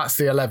actor. That's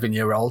the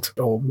 11-year-old,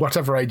 or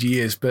whatever age he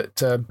is.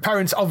 But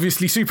parents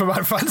obviously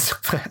Superman fans.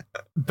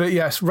 But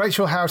yes,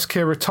 Rachel House,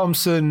 Kira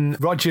Thompson,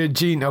 Roger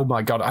Jean. Oh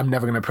my God, I'm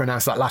never going to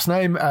pronounce that last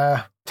name.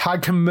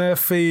 Taika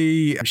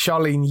Murphy,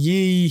 Charlene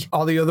Yee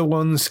are the other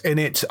ones in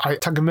it.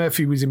 Taika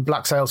Murphy was in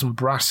Black Sails and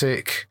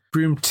Brassic.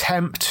 Broom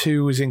Tempt,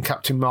 who was in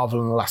Captain Marvel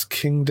and the Last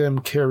Kingdom.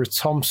 Kira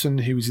Thompson,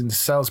 who was in the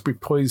Salisbury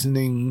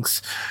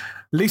Poisonings.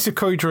 Lisa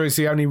Kudrow is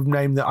the only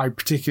name that I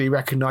particularly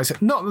recognise.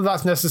 Not that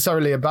that's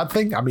necessarily a bad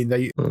thing. I mean,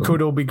 they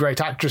could all be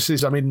great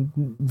actresses. I mean,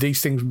 these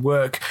things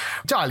work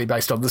entirely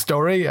based on the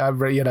story.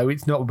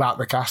 It's not about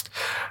the cast.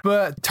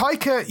 But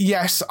Taika,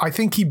 yes, I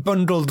think he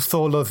bundled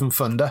Thor, Love and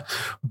Thunder.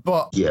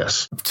 But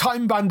yes,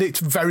 Time Bandits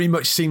very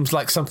much seems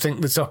like something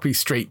that's up his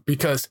street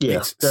because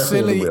it's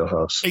silly,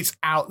 it's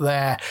out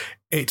there.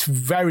 It's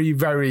very,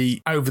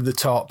 very over the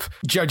top.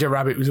 Jojo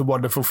Rabbit was a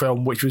wonderful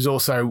film, which was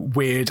also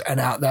weird and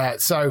out there.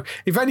 So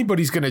if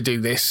anybody's going to do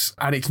this,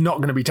 and it's not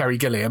going to be Terry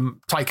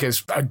Gilliam,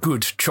 Taika's a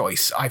good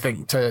choice, I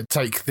think, to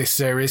take this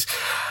series.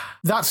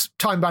 That's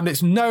Time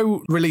Bandits.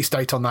 No release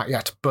date on that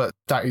yet, but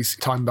that is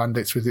Time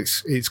Bandits with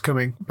it's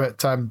coming.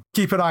 But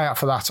keep an eye out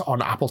for that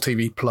on Apple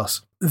TV+.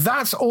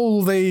 That's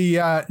all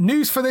the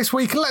news for this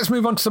week. Let's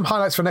move on to some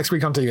highlights for next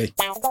week on TV.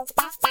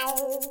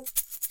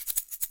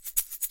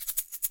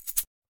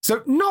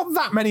 So not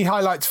that many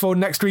highlights for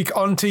next week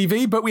on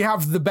TV, but we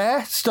have The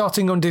Bear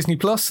starting on Disney+.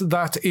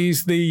 That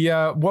is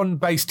the one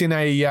based in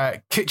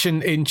a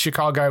kitchen in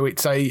Chicago.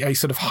 It's a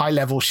sort of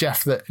high-level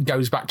chef that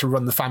goes back to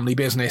run the family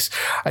business.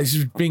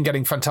 It's been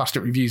getting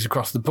fantastic reviews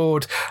across the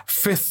board.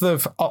 5th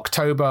of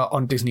October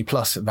on Disney+,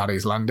 that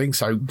is landing,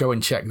 so go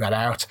and check that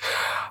out.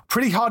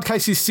 Pretty Hard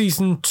Cases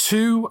Season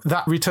 2,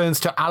 that returns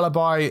to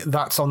Alibi.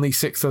 That's on the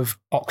 6th of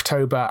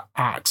October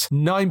at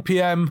 9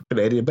 p.m.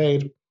 Canadian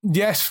made.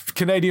 Yes,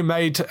 Canadian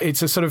made.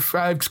 It's a sort of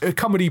a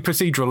comedy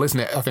procedural, isn't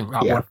it? I think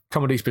that one.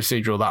 Comedy's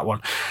procedural, that one.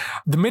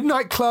 The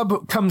Midnight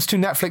Club comes to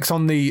Netflix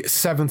on the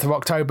 7th of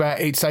October.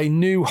 It's a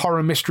new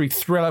horror mystery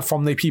thriller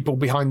from the people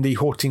behind the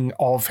Haunting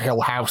of Hill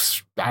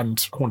House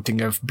and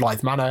Haunting of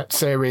Blythe Manor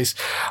series,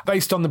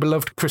 based on the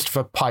beloved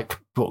Christopher Pike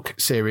book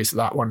series,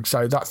 that one.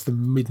 So that's The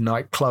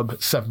Midnight Club,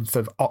 7th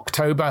of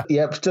October.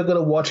 Yep, still going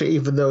to watch it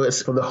even though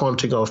it's from the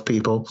Haunting of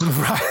people.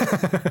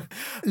 Right.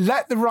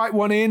 Let the Right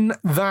One In.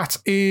 That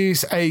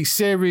is a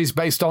series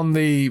based on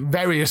the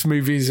various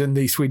movies and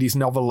the Swedish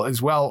novel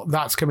as well.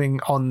 That's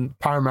coming on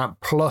Paramount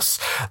Plus.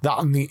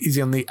 That is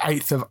on the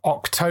 8th of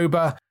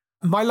October.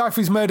 My Life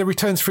is Murder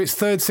returns for its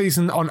 3rd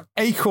season on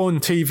Acorn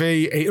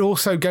TV. It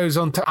also goes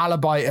on to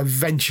Alibi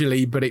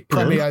eventually, but it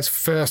premieres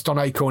first on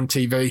Acorn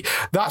TV.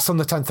 That's on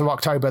the 10th of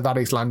October. That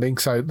is landing.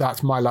 So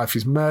that's My Life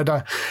is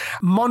Murder.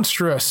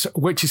 Monstrous,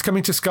 which is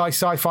coming to Sky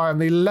Sci-Fi on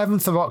the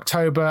 11th of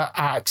October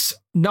at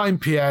 9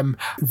 p.m.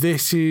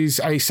 This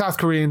is a South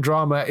Korean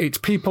drama. It's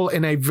people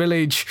in a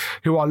village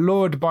who are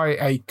lured by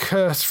a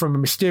curse from a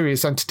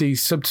mysterious entity,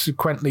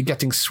 subsequently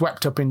getting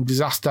swept up in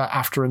disaster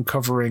after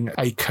uncovering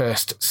a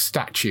cursed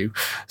statue.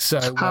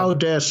 So how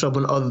dare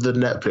someone other than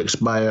Netflix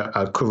buy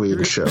a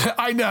Korean show?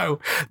 I know.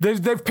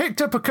 They've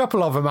picked up a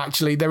couple of them,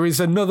 actually. There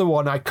is another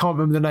one I can't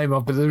remember the name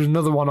of, but there's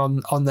another one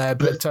on there.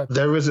 But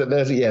there is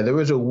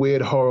a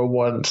weird horror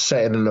one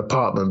set in an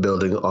apartment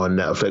building on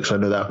Netflix. I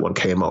know that one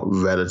came out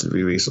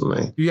relatively recently.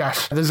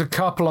 Yes, there's a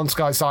couple on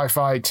Sky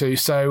Sci-Fi too.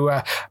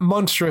 So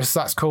Monstrous,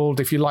 that's called,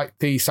 if you like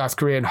the South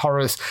Korean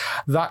horrors.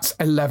 That's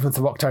 11th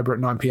of October at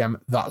 9 p.m.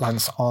 That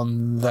lands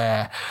on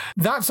there.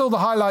 That's all the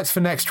highlights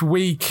for next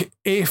week.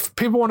 If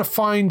people want to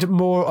find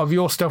more of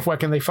your stuff, where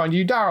can they find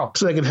you, Daryl?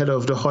 So they can head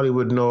over to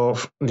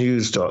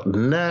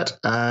HollywoodNorthNews.net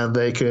and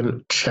they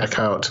can check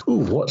out,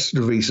 what's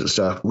the recent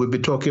stuff? We've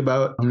been talking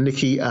about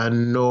Nikki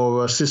and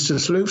Nora Sister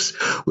Sleuths,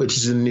 which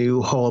is a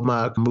new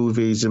Hallmark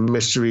movies and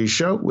mystery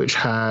show, which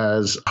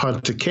has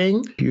Hunter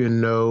King, you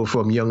know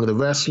from Young and the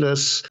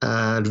Restless,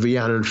 and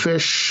Rhiannon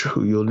Fish,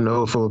 who you'll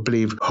know from, I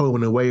believe, Home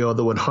and Away or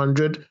The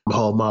 100.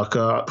 Hallmark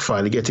are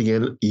finally getting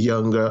in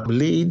younger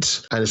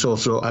leads, and it's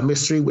also a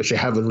mystery, which they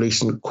haven't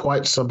released in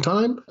quite some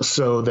time.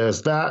 So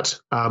there's that.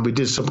 We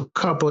did some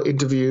couple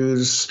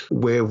interviews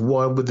with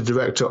one with the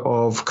director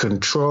of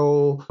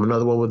Control,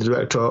 another one with the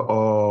director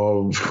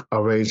of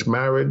Arranged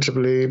Marriage, I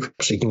believe.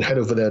 So you can head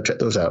over there and check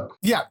those out.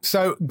 Yeah,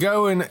 so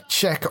go and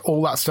check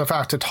all that stuff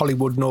out at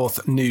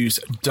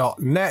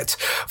HollywoodNorthNews.net.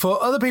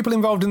 For other people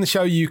involved in the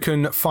show, you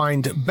can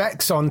find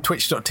Bex on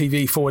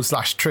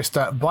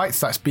twitch.tv/Trista Bytes.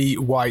 That's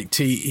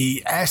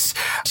BYTES.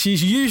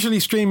 She's usually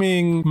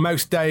streaming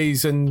most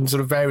days and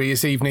sort of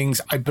various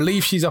evenings. I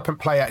believe she's up at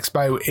Play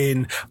Expo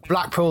in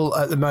Blackpool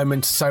at the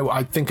moment, so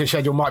I think her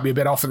schedule might be a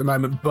bit off at the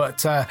moment,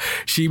 but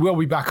she will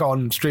be back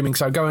on streaming,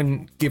 so go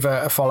and give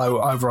her a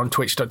follow over on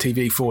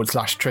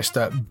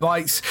twitch.tv/Trista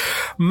Bytes.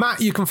 Matt,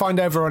 you can find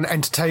over on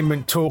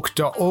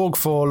entertainmenttalk.org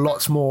for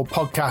lots more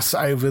podcasts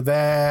over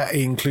there,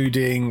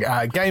 including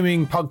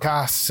gaming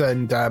podcasts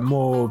and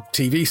more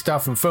TV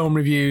stuff and film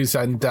reviews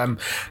and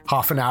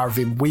half an hour of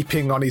him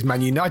weeping on his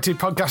Man United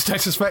podcast, I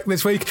suspect,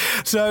 this week.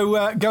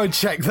 So go and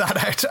check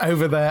that out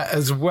over there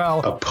as well.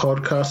 A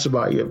podcast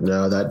about you?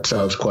 No, that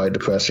sounds quite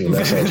depressing.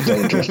 That sounds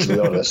dangerous, to be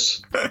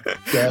honest.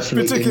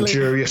 Definitely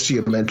injurious to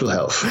your mental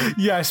health.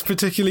 Yes,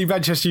 particularly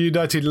Manchester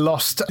United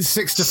lost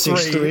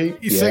 6-3.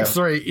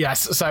 6-3,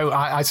 yes. So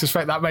I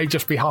suspect that may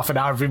just be half an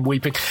hour of him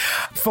weeping.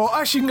 For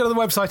us, you can go to the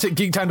website at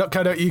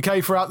geektown.co.uk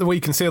geektown.co.uk throughout the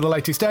week and see all the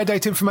latest air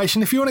date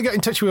information. If you want to get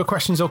in touch with your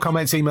questions or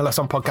comments, email us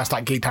on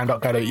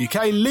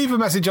podcast@geektown.co.uk. Leave a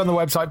message on the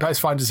website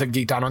post. Find us at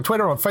Geektown on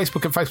Twitter, on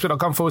Facebook at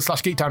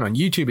facebook.com/Geektown, on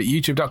YouTube at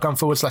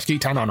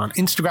youtube.com/Geektown, and on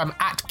Instagram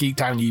at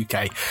Geektown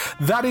UK.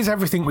 That is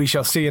everything. We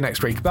shall see you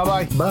next week.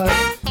 Bye-bye.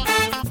 Bye.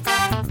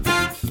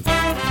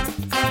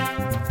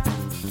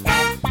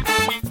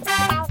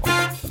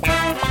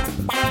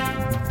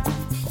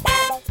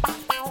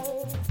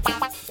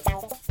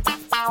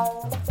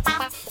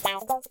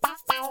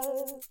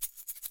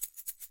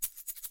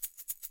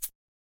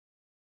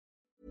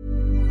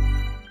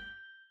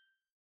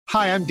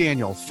 Hi, I'm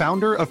Daniel,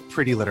 founder of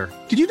Pretty Litter.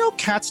 Did you know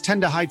cats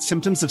tend to hide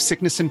symptoms of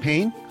sickness and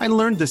pain? I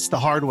learned this the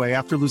hard way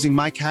after losing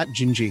my cat,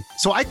 Gingy.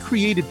 So I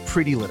created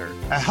Pretty Litter,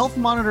 a health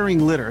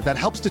monitoring litter that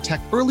helps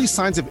detect early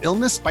signs of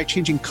illness by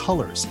changing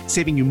colors,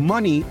 saving you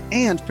money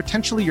and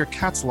potentially your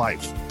cat's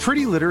life.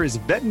 Pretty Litter is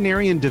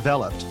veterinarian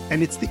developed,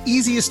 and it's the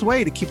easiest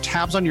way to keep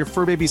tabs on your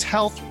fur baby's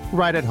health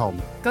right at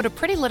home. Go to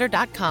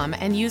prettylitter.com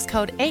and use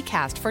code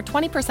ACAST for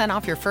 20%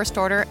 off your first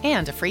order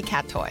and a free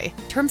cat toy.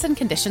 Terms and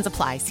conditions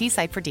apply. See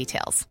site for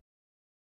details.